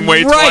the same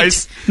way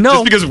twice. No,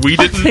 just because we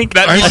didn't.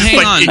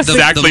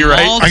 Exactly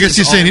right. I guess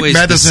he's saying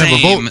Matt doesn't have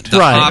a vote. The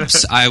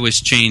hops I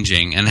was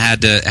changing and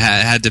had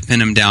to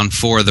pin him down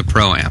for the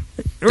Pro-Am.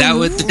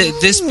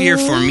 This beer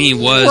for me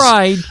was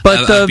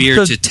a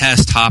beer to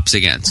test hops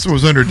against. It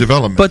was under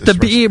development. But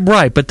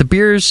but the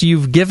beers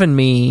you've given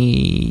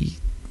me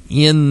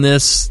in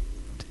this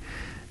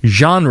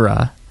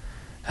genre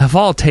have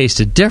all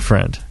tasted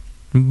different,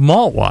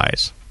 malt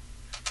wise.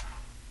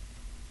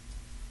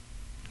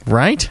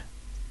 Right?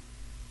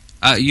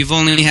 You've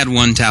only had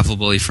one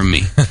Tafelbully from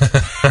me.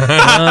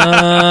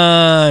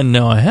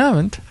 No, I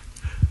haven't.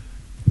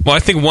 Well, I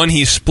think one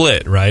he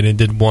split, right? And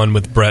did one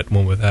with Brett,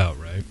 one without,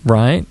 right?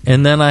 Right.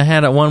 And then I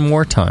had it one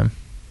more time.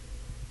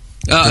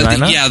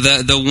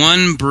 The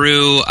one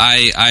brew,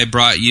 I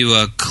brought you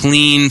a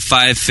clean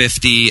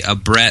 550, a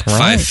Brett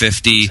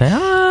 550, and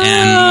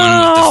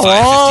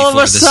one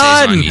with the 550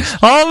 for the Saison yeast.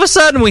 All of a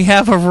sudden, we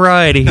have a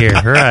variety here.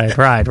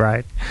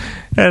 Right.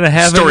 And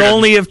having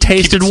only have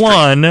tasted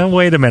one.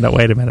 Wait a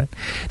minute.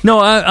 No,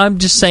 I'm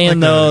just saying,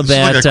 though,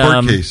 that... It's like a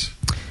court case.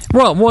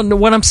 Well,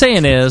 what I'm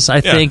saying is,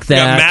 I think that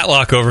got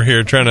Matlock over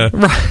here trying to.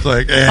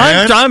 Like,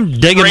 I'm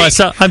digging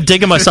myself. I'm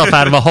digging myself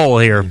out of a hole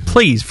here.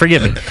 Please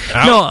forgive me.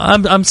 No,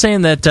 I'm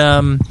saying that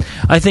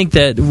I think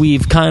that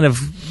we've kind of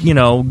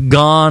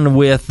gone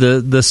with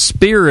the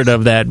spirit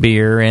of that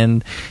beer,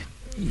 and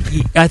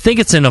I think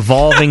it's an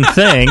evolving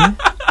thing,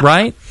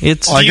 right?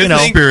 It's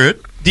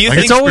spirit. Do you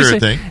think it's always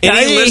thing.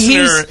 Any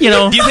listener?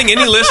 Do you think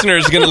any listener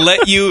is going to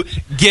let you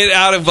get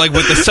out of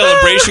with the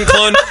celebration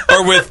clone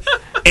or with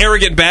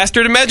arrogant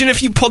bastard? Imagine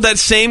if you pulled that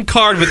same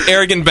card with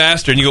arrogant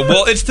bastard, and you go,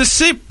 "Well, it's the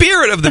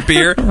spirit of the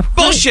beer."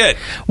 Bullshit.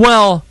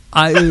 Well,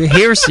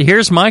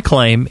 here's my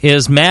claim: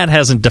 is Matt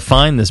hasn't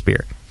defined this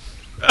beer.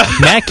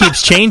 Matt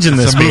keeps changing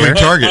this beer.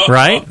 Target.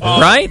 Right?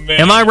 Right?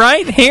 Man. Am I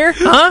right here?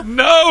 Huh?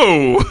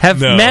 No.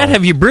 Matt,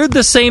 have you brewed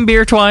the same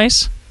beer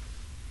twice?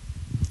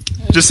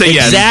 Just say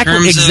yes.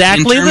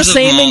 Exactly the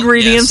same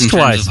ingredients twice. In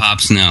terms of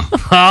hops, no.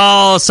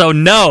 Oh, so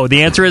no.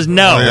 The answer is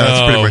no. Yeah,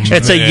 that's pretty much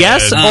it's a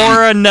yes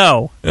or a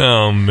no.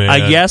 Oh, man.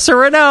 A yes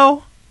or a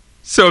no.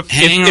 So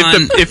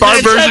if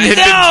our version had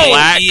been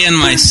black, and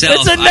myself,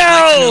 it's a no.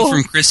 I'd like to know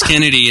from Chris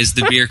Kennedy, is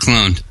the beer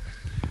cloned?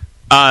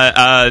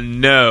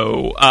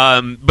 No.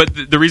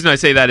 But the reason I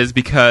say that is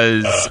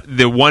because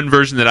the one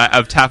version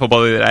of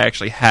Tafelbully that I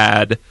actually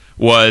had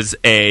was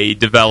a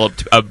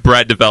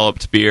Brett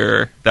developed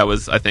beer that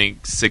was, I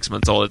think, 6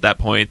 months old at that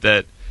point.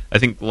 That I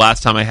think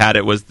last time I had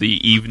it was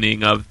the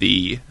evening of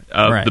the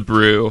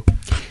brew.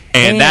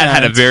 And that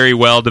had a very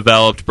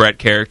well-developed Brett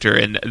character,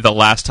 and the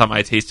last time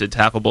I tasted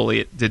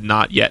Tafelbully, it did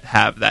not yet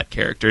have that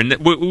character. And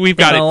we've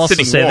got it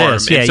sitting warm.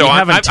 This. Yeah, so you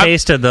haven't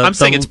tasted I'm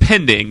saying it's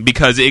pending,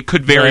 because it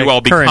could very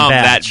well become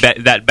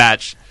that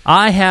batch.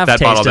 I have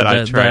tasted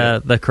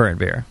the current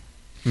beer.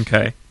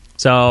 Okay.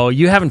 So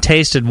you haven't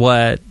tasted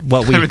what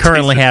we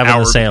currently have in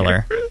the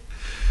Sailor.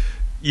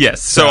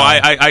 Yes. So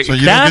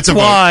that's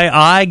why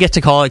I get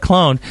to call it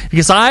clone,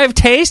 because I've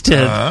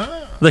tasted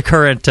the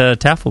current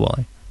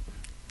Tafelbully.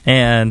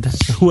 And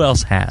who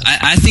else has?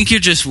 I think you're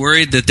just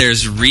worried that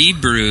there's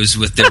rebrews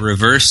with the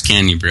reverse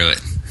Can You Brew It?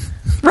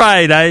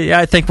 Right.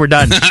 I think we're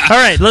done. All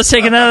right, let's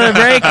take another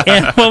break,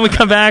 and when we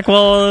come back,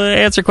 we'll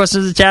answer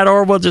questions in the chat,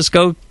 or we'll just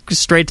go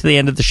straight to the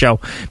end of the show.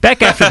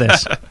 Back after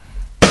this.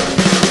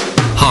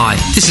 Hi,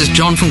 this is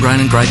John from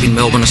Grain & Grape in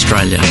Melbourne,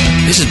 Australia.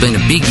 This has been a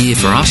big year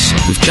for us.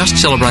 We've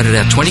just celebrated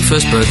our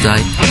 21st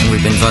birthday, and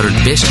we've been voted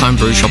best home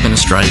brew shop in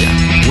Australia.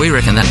 We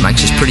reckon that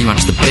makes us pretty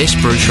much the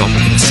best brew shop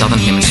in the Southern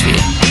Hemisphere.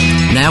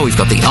 Now we've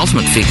got the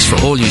ultimate fix for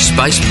all you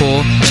space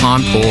poor,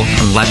 time poor,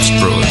 and lapsed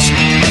brewers.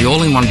 The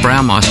all-in-one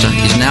Brewmeister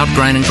is now at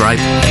Grain & Grape,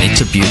 and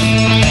it's a beauty.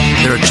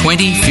 There are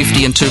 20,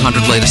 50 and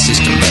 200 litre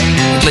systems.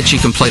 It lets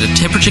you complete a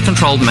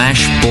temperature-controlled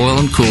mash, boil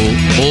and cool,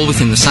 all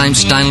within the same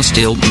stainless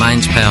steel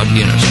mains-powered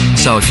unit.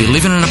 So if you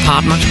live in an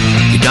apartment,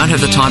 you don't have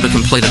the time to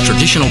complete a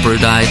traditional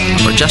brew day,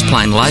 or are just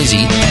plain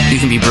lazy,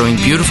 you can be brewing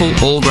beautiful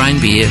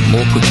all-grain beer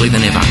more quickly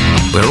than ever.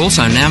 We're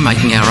also now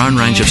making our own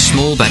range of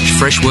small-batch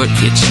fresh work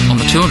kits on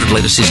the 200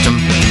 litre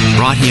system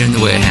right here in the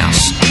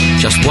warehouse.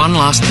 Just one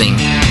last thing.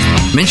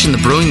 Mention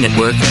the Brewing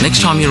Network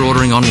next time you're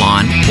ordering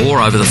online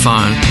or over the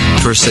phone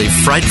to receive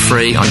freight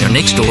free on your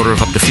next order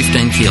of up to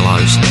 15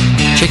 kilos.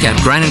 Check out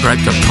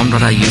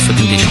grainandgrape.com.au for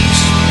conditions.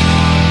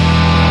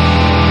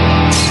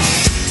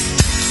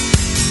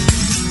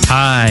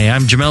 Hi,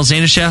 I'm Jamil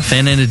Zainasheff,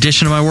 and in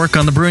addition to my work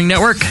on the Brewing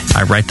Network,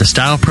 I write the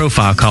Style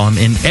Profile column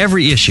in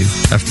every issue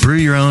of Brew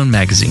Your Own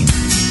magazine.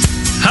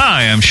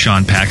 Hi, I'm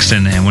Sean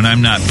Paxton, and when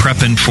I'm not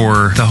prepping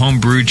for the Home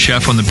Brewed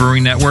Chef on the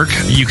Brewing Network,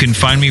 you can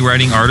find me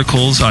writing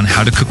articles on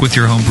how to cook with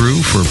your home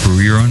brew for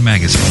Brew Your Own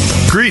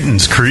magazine.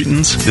 Greetings,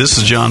 cretins. This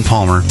is John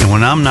Palmer, and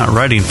when I'm not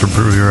writing for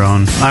Brew Your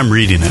Own, I'm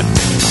reading it.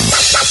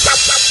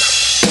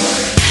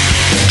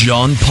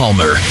 John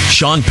Palmer,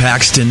 Sean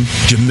Paxton,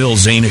 Jamil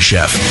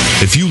Zainasheff.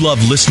 If you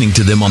love listening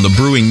to them on the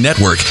Brewing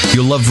Network,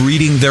 you'll love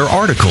reading their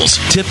articles,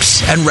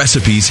 tips, and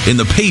recipes in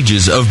the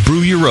pages of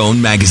Brew Your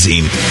Own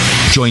magazine.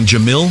 Join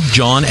Jamil,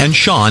 John, and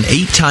Sean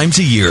 8 times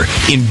a year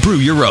in Brew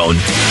Your Own.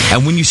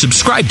 And when you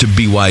subscribe to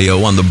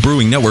BYO on the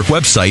Brewing Network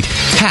website,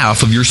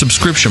 half of your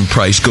subscription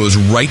price goes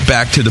right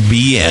back to the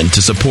BN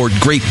to support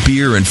great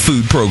beer and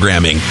food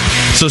programming.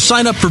 So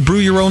sign up for Brew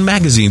Your Own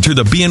magazine through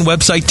the BN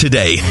website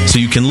today so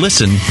you can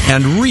listen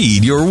and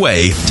read your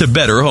way to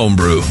better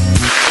homebrew.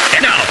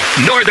 And now,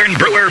 Northern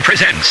Brewer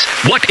presents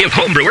What If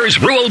Homebrewers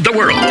Ruled the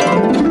World?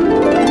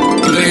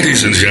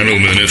 Ladies and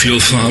gentlemen, if you'll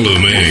follow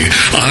me,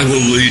 I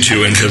will lead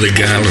you into the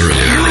gallery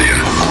area.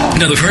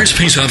 Now, the first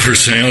piece up for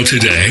sale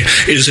today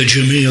is a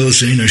Jamil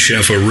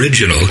Zainasheff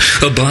original,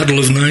 a bottle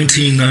of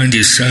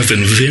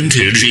 1997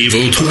 vintage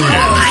Evil Twin.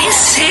 Oh, I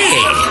see.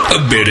 A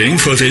bidding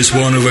for this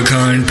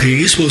one-of-a-kind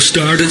piece will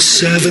start at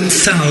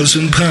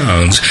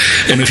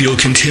 £7,000. And if you'll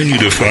continue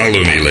to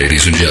follow me,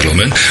 ladies and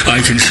gentlemen, I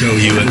can show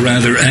you a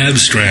rather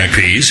abstract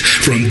piece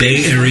from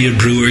Bay Area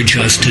brewer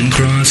Justin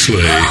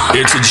Crossley.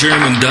 It's a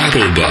German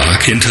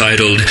Doppelbock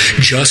entitled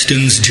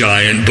Justin's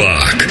Giant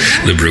Bock.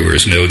 The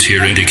brewer's notes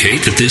here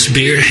indicate that this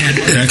beer had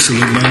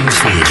excellent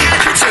mouthfeel.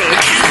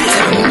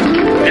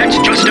 That's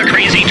just a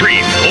crazy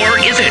dream, or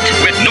is it?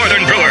 With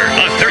Northern Brewer,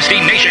 a thirsty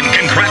nation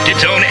can craft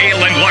its own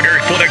ale and lager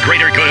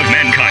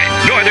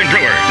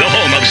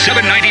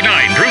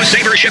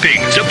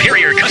shipping,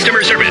 superior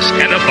customer service,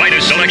 and the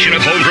finest selection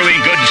of home brewing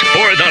goods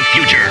for the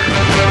future.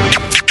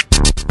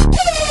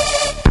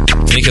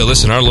 Nico,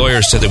 listen, our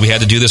lawyers said that we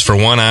had to do this for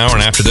 1 hour,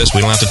 and after this,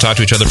 we don't have to talk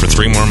to each other for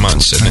 3 more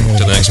months to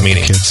the next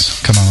meeting.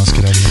 Kids. Come on, let's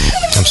get out of here.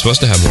 I'm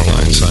supposed to have more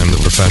lines. I'm the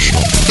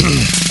professional.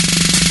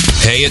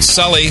 Hey, it's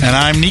Sully. And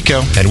I'm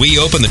Nico. And we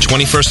opened the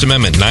 21st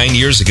Amendment 9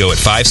 years ago at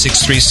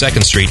 563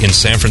 2nd Street in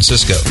San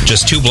Francisco,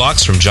 just 2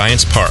 blocks from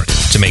Giants Park,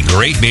 to make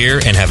great beer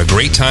and have a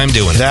great time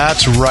doing it.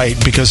 That's right,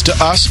 because to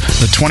us,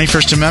 the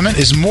 21st Amendment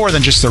is more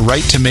than just the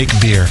right to make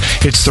beer.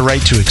 It's the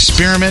right to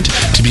experiment,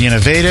 to be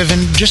innovative,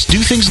 and just do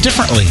things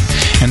differently.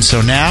 And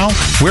so now,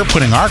 we're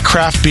putting our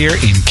craft beer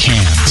in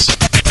cans.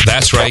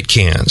 That's right,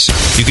 cans.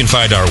 You can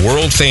find our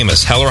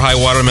world-famous Hell or High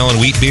Watermelon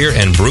Wheat Beer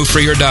and Brew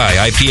Free or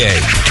Die IPA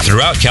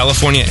throughout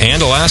California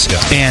and Alaska.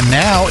 And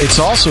now it's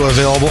also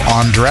available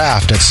on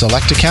draft at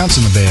select accounts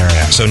in the Bay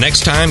Area. So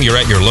next time you're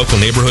at your local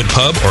neighborhood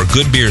pub or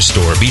good beer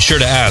store, be sure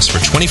to ask for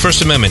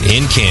 21st Amendment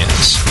in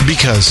cans.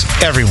 Because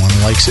everyone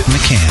likes it in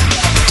a can.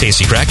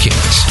 Tasty crack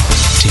cans.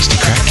 Tasty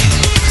crack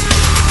cans.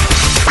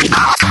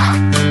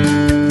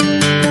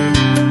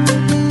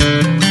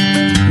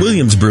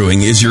 Williams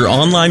Brewing is your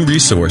online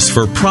resource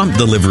for prompt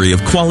delivery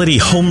of quality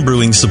home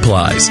brewing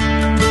supplies.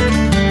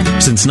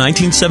 Since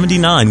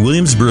 1979,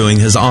 Williams Brewing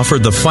has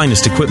offered the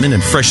finest equipment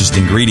and freshest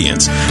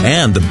ingredients,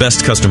 and the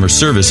best customer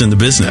service in the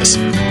business.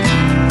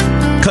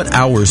 Cut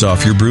hours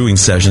off your brewing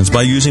sessions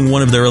by using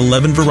one of their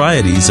 11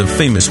 varieties of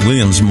famous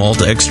Williams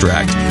malt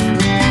extract.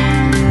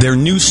 Their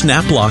new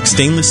Snap-Lock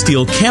stainless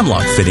steel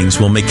cam-lock fittings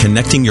will make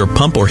connecting your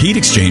pump or heat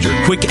exchanger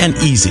quick and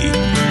easy.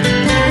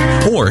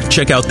 Or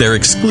check out their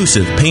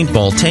exclusive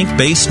paintball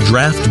tank-based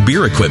draft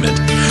beer equipment.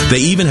 They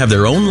even have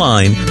their own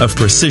line of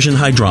precision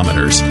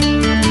hydrometers.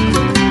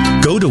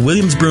 Go to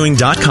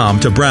williamsbrewing.com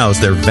to browse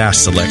their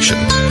vast selection.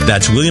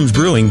 That's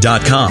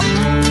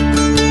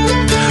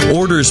williamsbrewing.com.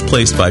 Orders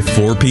placed by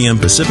 4 p.m.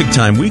 Pacific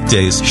Time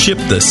weekdays ship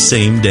the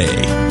same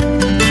day.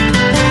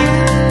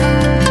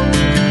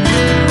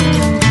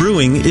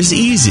 Brewing is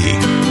easy.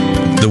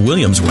 The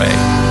Williams way.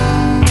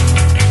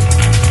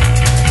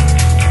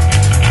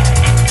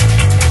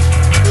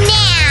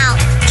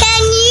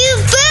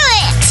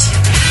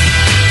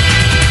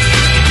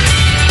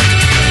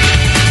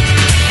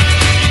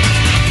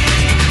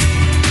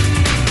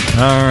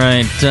 All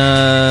right,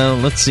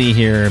 let's see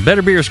here.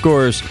 Better beer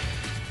scores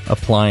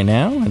apply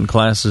now, and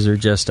classes are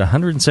just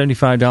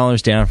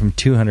 $175 down from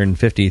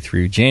 $250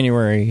 through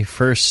January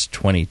 1st,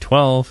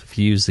 2012, if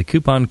you use the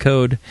coupon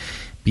code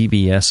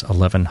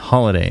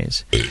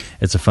BBS11Holidays.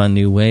 It's a fun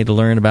new way to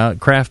learn about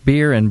craft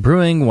beer and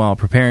brewing while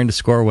preparing to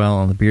score well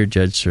on the Beer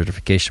Judge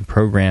Certification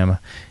Program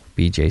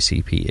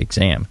BJCP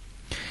exam.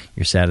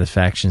 Your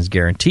satisfaction is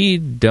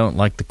guaranteed. Don't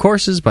like the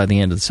courses by the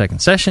end of the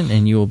second session,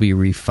 and you will be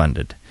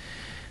refunded.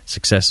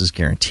 Success is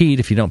guaranteed.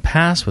 If you don't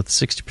pass with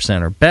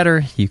 60% or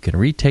better, you can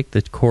retake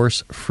the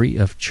course free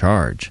of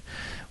charge.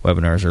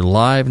 Webinars are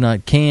live,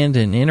 not canned,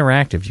 and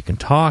interactive. You can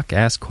talk,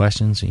 ask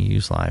questions, and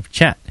use live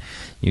chat.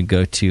 You can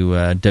go to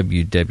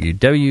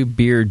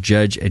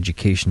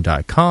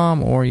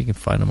www.beerjudgeeducation.com, or you can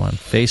find them on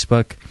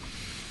Facebook.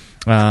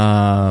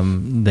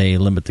 They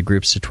limit the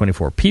groups to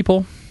 24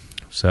 people,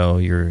 so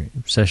your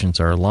sessions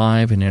are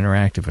live and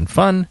interactive and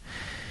fun.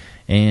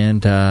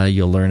 And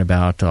you'll learn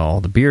about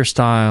all the beer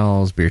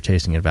styles, beer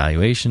tasting and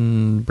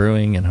evaluation,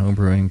 brewing and home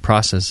brewing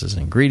processes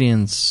and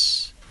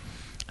ingredients,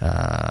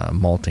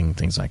 malting,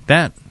 things like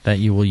that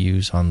you will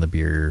use on the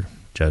Beer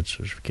Judge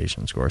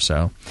Certification Score.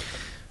 So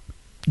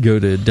go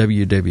to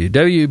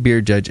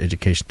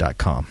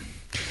www.beerjudgeeducation.com.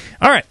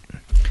 All right.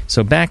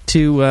 So back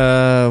to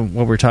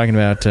what we're talking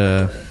about,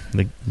 the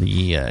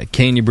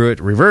Can You Brew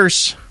It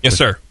reverse? Yes,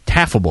 sir.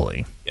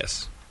 Tafelbully.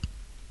 Yes.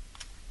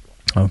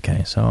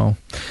 Okay, so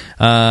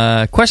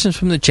questions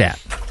from the chat.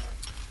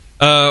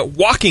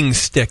 Walking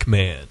Stick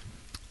Man.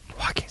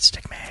 Walking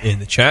Stick Man. In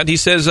the chat, he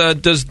says,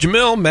 does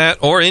Jamil,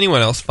 Matt, or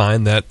anyone else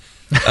find that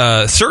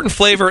certain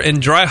flavor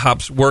and dry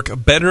hops work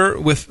better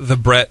with the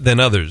Brett than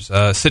others?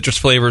 Citrus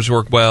flavors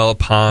work well,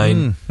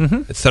 pine,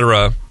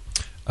 etc.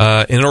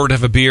 In order to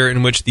have a beer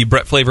in which the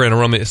Brett flavor and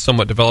aroma is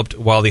somewhat developed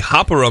while the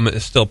hop aroma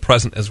is still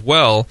present as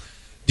well,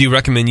 do you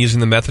recommend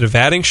using the method of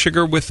adding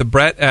sugar with the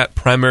Brett at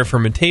primary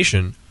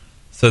fermentation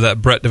so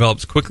that Brett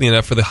develops quickly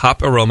enough for the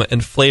hop aroma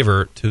and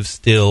flavor to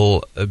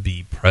still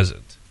be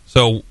present?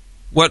 So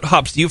what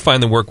hops do you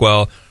find that work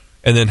well,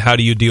 and then how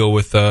do you deal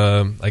with,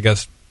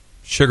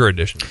 sugar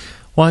addition?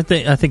 Well, I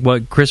think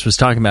what Chris was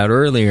talking about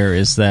earlier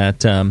is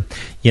that,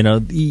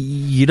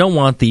 you don't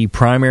want the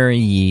primary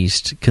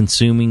yeast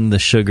consuming the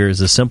sugars,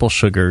 the simple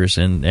sugars,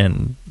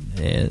 and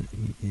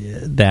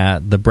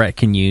that the Brett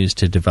can use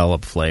to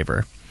develop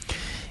flavor.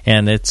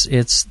 And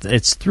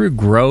it's through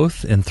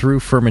growth and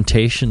through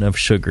fermentation of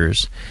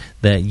sugars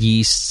that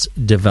yeasts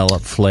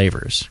develop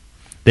flavors.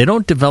 They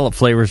don't develop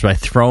flavors by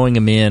throwing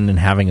them in and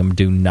having them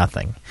do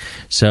nothing.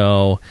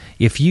 So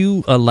if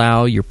you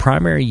allow your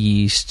primary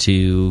yeast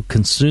to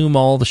consume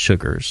all the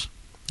sugars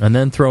and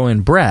then throw in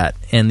Brett,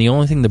 and the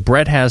only thing the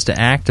Brett has to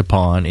act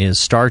upon is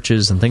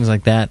starches and things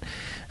like that,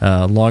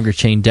 longer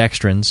chain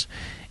dextrins,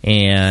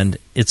 and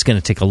it's going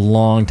to take a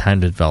long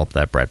time to develop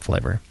that Brett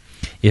flavor.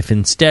 If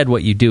instead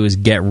what you do is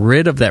get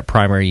rid of that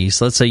primary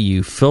yeast, let's say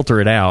you filter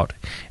it out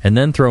and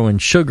then throw in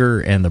sugar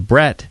and the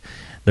Brett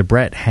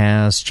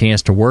has a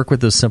chance to work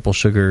with those simple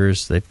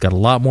sugars. They've got a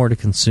lot more to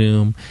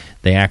consume.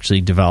 They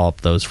actually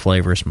develop those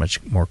flavors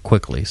much more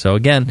quickly. So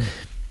again,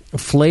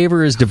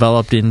 flavor is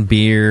developed in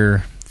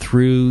beer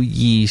through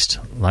yeast,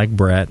 like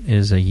Brett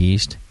is a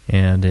yeast,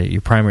 and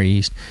your primary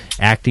yeast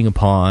acting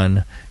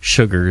upon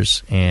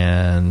sugars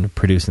and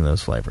producing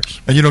those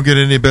flavors. And you don't get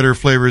any better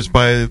flavors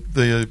by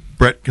the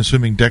Brett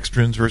consuming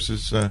dextrins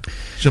versus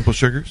simple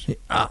sugars?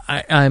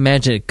 I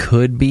imagine it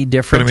could be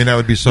different. But I mean, that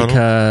would be subtle?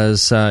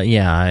 Because,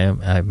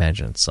 I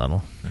imagine it's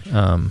subtle.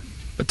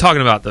 But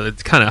talking about the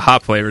kind of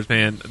hop flavors,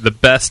 man, the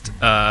best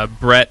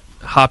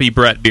hoppy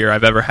Brett beer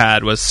I've ever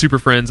had was Super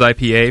Friends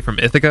IPA from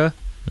Ithaca.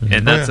 Mm-hmm.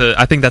 And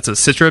I think that's a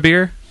Citra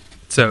beer.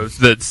 So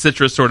the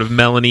citrus sort of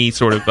melony,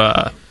 sort of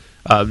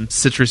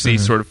citrusy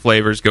sort of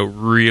flavors go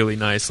really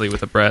nicely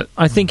with a Brett.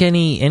 I think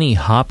any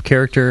hop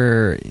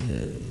character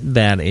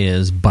that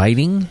is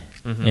biting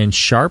and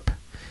sharp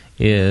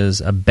is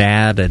a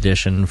bad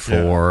addition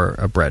for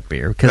a Brett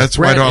beer. That's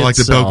why I don't like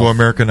the Belgo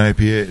American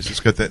IPAs.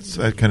 It's got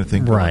that kind of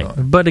thing going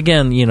on. But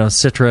again,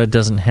 Citra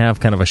doesn't have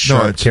kind of a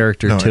sharp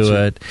character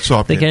to it.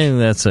 I think anything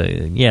that's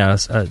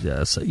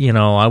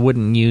I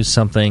wouldn't use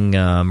something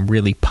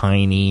really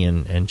piney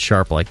and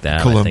sharp like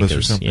that. Columbus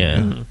or something. Yeah.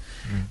 Mm-hmm.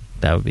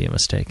 That would be a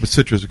mistake. But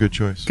Citra's a good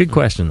choice. Good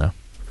question, though.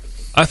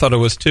 I thought it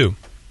was too.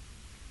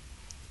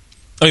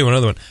 Oh, you want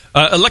another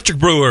one? Electric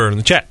Brewer in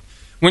the chat.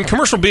 When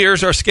commercial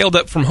beers are scaled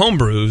up from home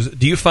brews,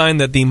 do you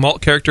find that the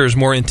malt character is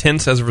more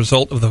intense as a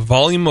result of the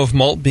volume of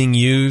malt being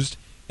used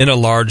in a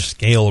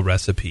large-scale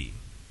recipe?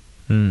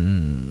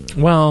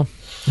 Well,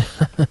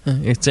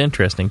 it's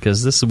interesting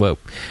because this is what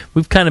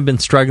we've kind of been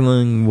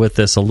struggling with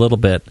this a little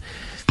bit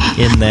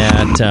in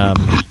that...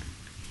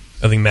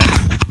 I think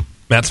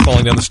Matt's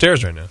falling down the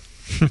stairs right now.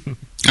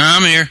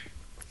 I'm here.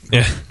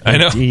 Yeah, I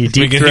know. You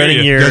deep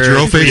threading your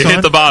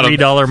hit the bottom.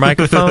 $3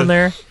 microphone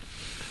there?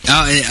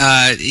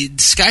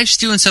 Skype's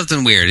doing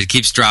something weird. It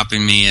keeps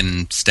dropping me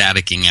and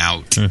staticking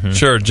out. Mm-hmm.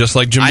 Sure, just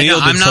like Jamil did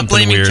I'm not something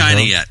blaming weird.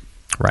 China yet.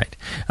 Right.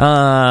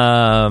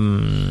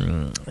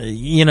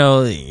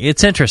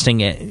 It's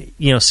interesting.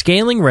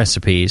 Scaling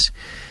recipes,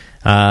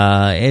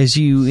 as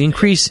you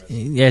increase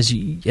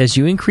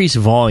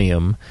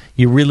volume,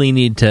 you really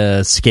need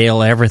to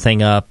scale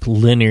everything up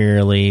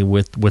linearly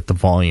with the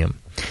volume.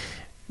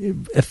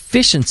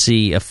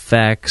 Efficiency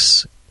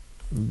affects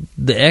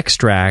the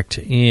extract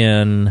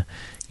in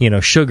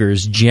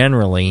sugars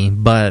generally,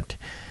 but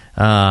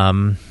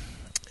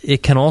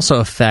it can also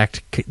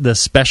affect the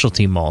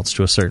specialty malts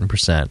to a certain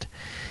percent.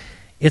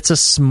 It's a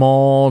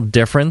small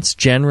difference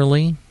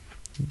generally,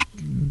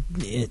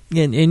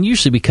 and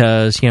usually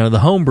because the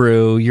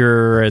homebrew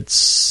you're at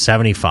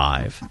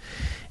 75,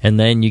 and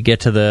then you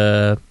get to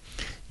the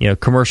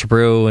commercial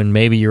brew and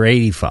maybe you're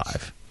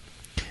 85.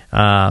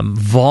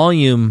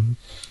 Volume.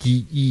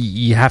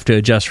 You have to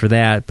adjust for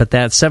that, but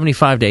that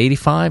 75 to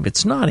 85,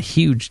 it's not a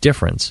huge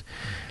difference.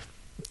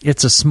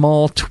 It's a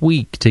small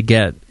tweak to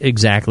get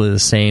exactly the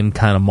same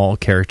kind of malt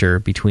character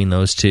between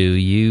those two.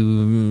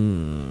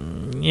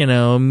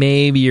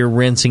 Maybe you're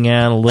rinsing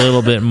out a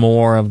little bit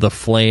more of the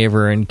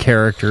flavor and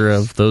character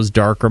of those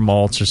darker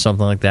malts or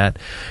something like that.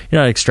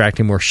 You're not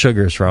extracting more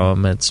sugars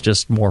from them. It's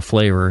just more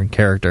flavor and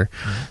character.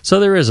 Mm-hmm. So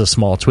there is a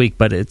small tweak,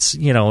 but it's,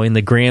 in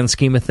the grand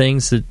scheme of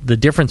things, the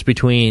difference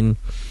between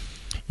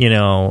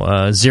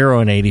 0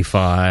 and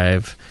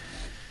 85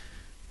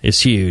 is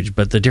huge,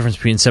 but the difference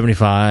between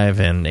 75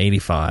 and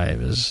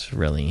 85 is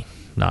really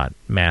not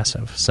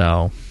massive.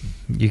 So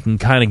you can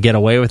kind of get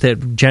away with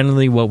it.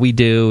 Generally, what we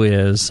do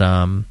is,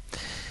 and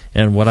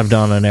what I've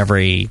done on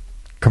every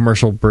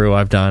commercial brew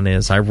I've done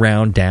is I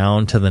round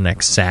down to the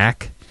next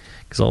sack,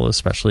 because all those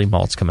specialty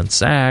malts come in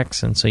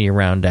sacks, and so you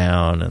round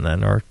down and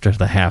then or to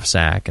the half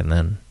sack, and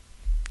then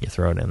you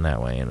throw it in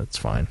that way, and it's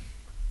fine.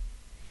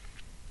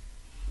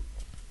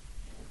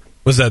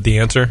 Was that the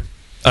answer?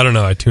 I don't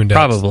know. I tuned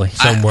out probably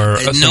somewhere.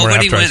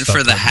 Nobody went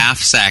for the half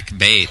sack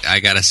bait.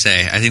 I gotta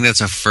say, I think that's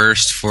a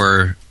first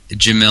for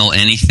Jamil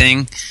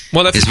anything.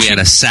 Well, that's because we had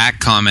a sack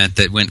comment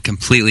that went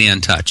completely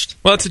untouched.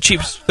 Well, that's a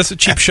cheap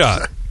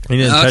shot. You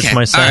didn't touch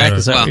my sack. Right.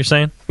 Is that what you're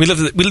saying? We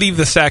leave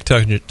the sack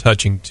touching.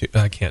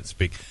 I can't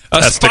speak.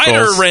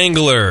 Spider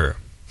Wrangler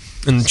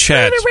in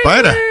chat.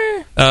 Spider.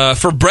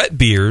 For Brett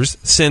beers,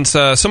 since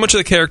so much of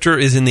the character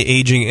is in the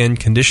aging and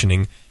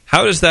conditioning,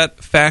 how does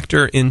that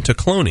factor into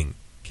cloning?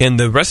 Can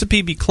the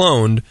recipe be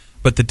cloned,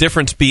 but the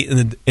difference be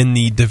in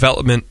the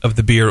development of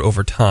the beer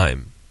over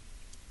time?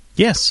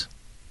 Yes.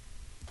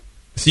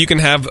 So you can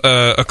have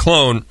a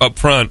clone up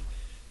front,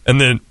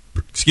 and then,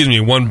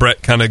 one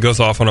Brett kind of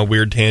goes off on a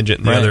weird tangent,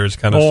 and the other is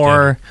kind of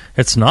standard.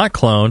 It's not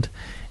cloned,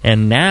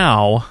 and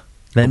now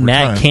that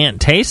Matt can't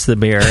taste the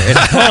beer, it's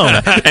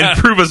cloned. And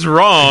prove us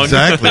wrong.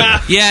 Exactly.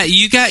 Yeah,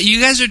 you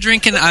guys are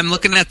drinking. I'm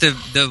looking at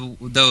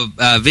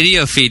the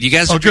video feed. You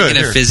guys are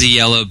drinking a fizzy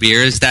yellow beer.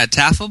 Is that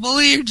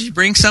Tafelbully, or did you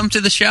bring some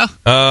to the show?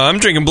 I'm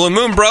drinking Blue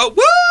Moon, bro.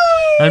 Woo!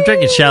 I'm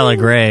drinking Shallow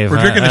Grave.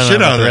 We're drinking the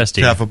shit out of the that rest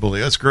of you. Tafelbully.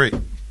 That's great.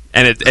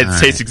 And it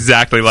tastes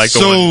exactly like the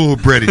So one.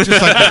 bready,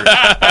 just like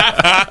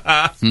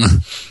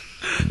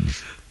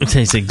It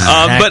tastes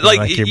exactly but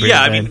like your beer.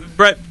 yeah, I mean,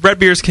 Brett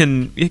beers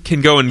can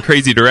go in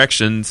crazy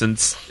directions, and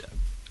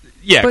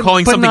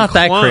calling but something not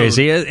that clone.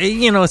 crazy.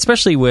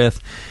 Especially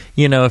with,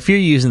 if you're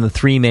using the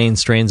 3 main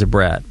strains of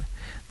Brett,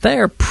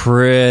 they're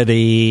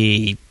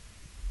pretty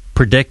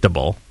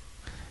predictable.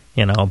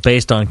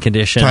 Based on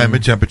condition, time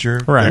and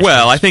temperature. Right.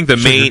 Well, I think the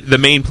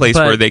main place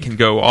where they can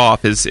go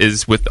off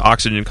is with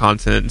oxygen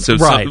content. So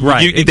right.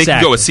 They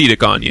can go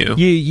acetic on you.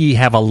 You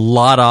have a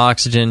lot of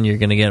oxygen. You're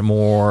going to get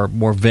more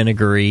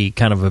vinegary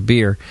kind of a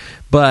beer.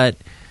 But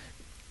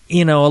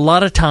a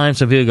lot of times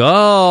when people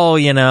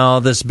go,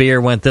 this beer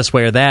went this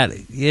way or that,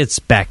 it's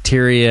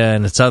bacteria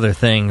and it's other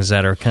things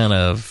that are kind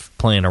of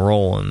playing a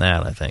role in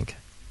that, I think.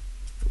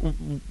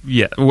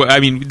 Yeah, I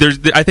mean,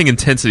 I think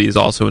intensity is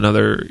also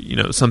another,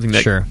 something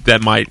that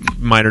that might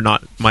or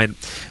not might.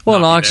 Well,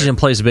 and oxygen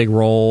plays a big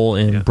role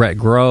in Brett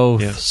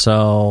growth,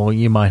 so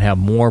you might have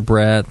more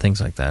Brett, things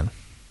like that.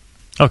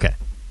 Okay,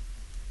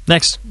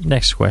 next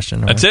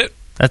question. That's it.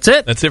 That's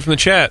it. That's it from the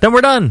chat. Then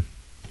we're done.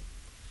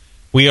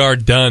 We are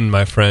done,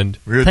 my friend.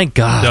 Thank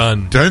God.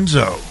 Done.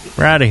 Dunzo.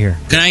 We're out of here.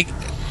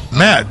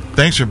 Matt,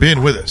 thanks for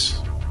being with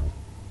us.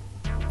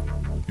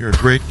 You're a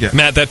great guest.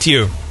 Matt, that's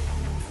you.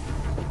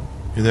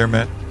 You there,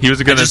 Matt? He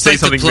was going to say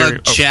something. To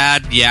plug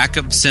Chad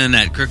Jacobson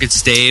at Crooked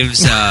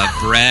Staves,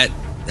 Brett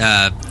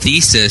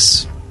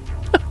thesis.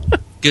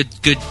 Good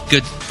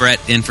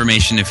Brett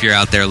information if you're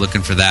out there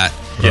looking for that.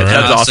 Yeah,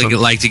 that's I'd also awesome.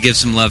 like to give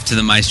some love to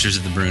the Meisters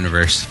of the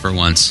Breuniverse for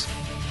once.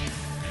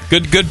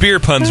 Good beer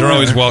puns are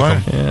always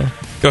welcome. Yeah.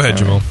 Go ahead,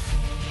 Jamal.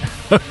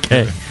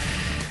 Okay.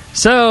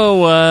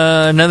 So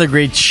another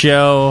great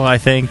show, I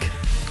think.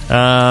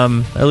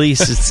 At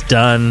least it's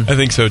done. I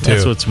think so too.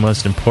 That's what's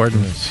most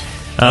important.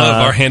 I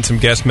love our handsome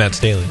guest, Matt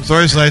Staley. It's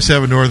always nice to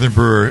have a northern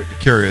brewer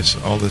carry us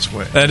all this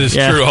way. That is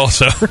true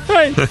also.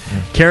 Right.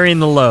 Carrying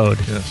the load.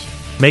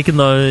 Yes. Making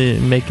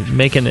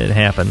it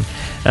happen.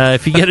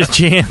 If you get a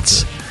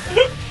chance,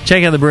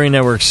 check out the Brewing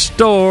Network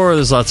store.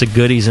 There's lots of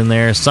goodies in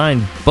there.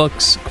 Signed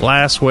books,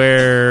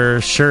 glassware,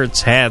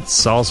 shirts,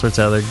 hats, all sorts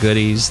of other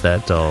goodies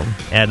that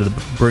add to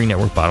the Brewing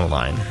Network bottom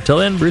line. Until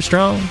then, brew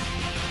strong.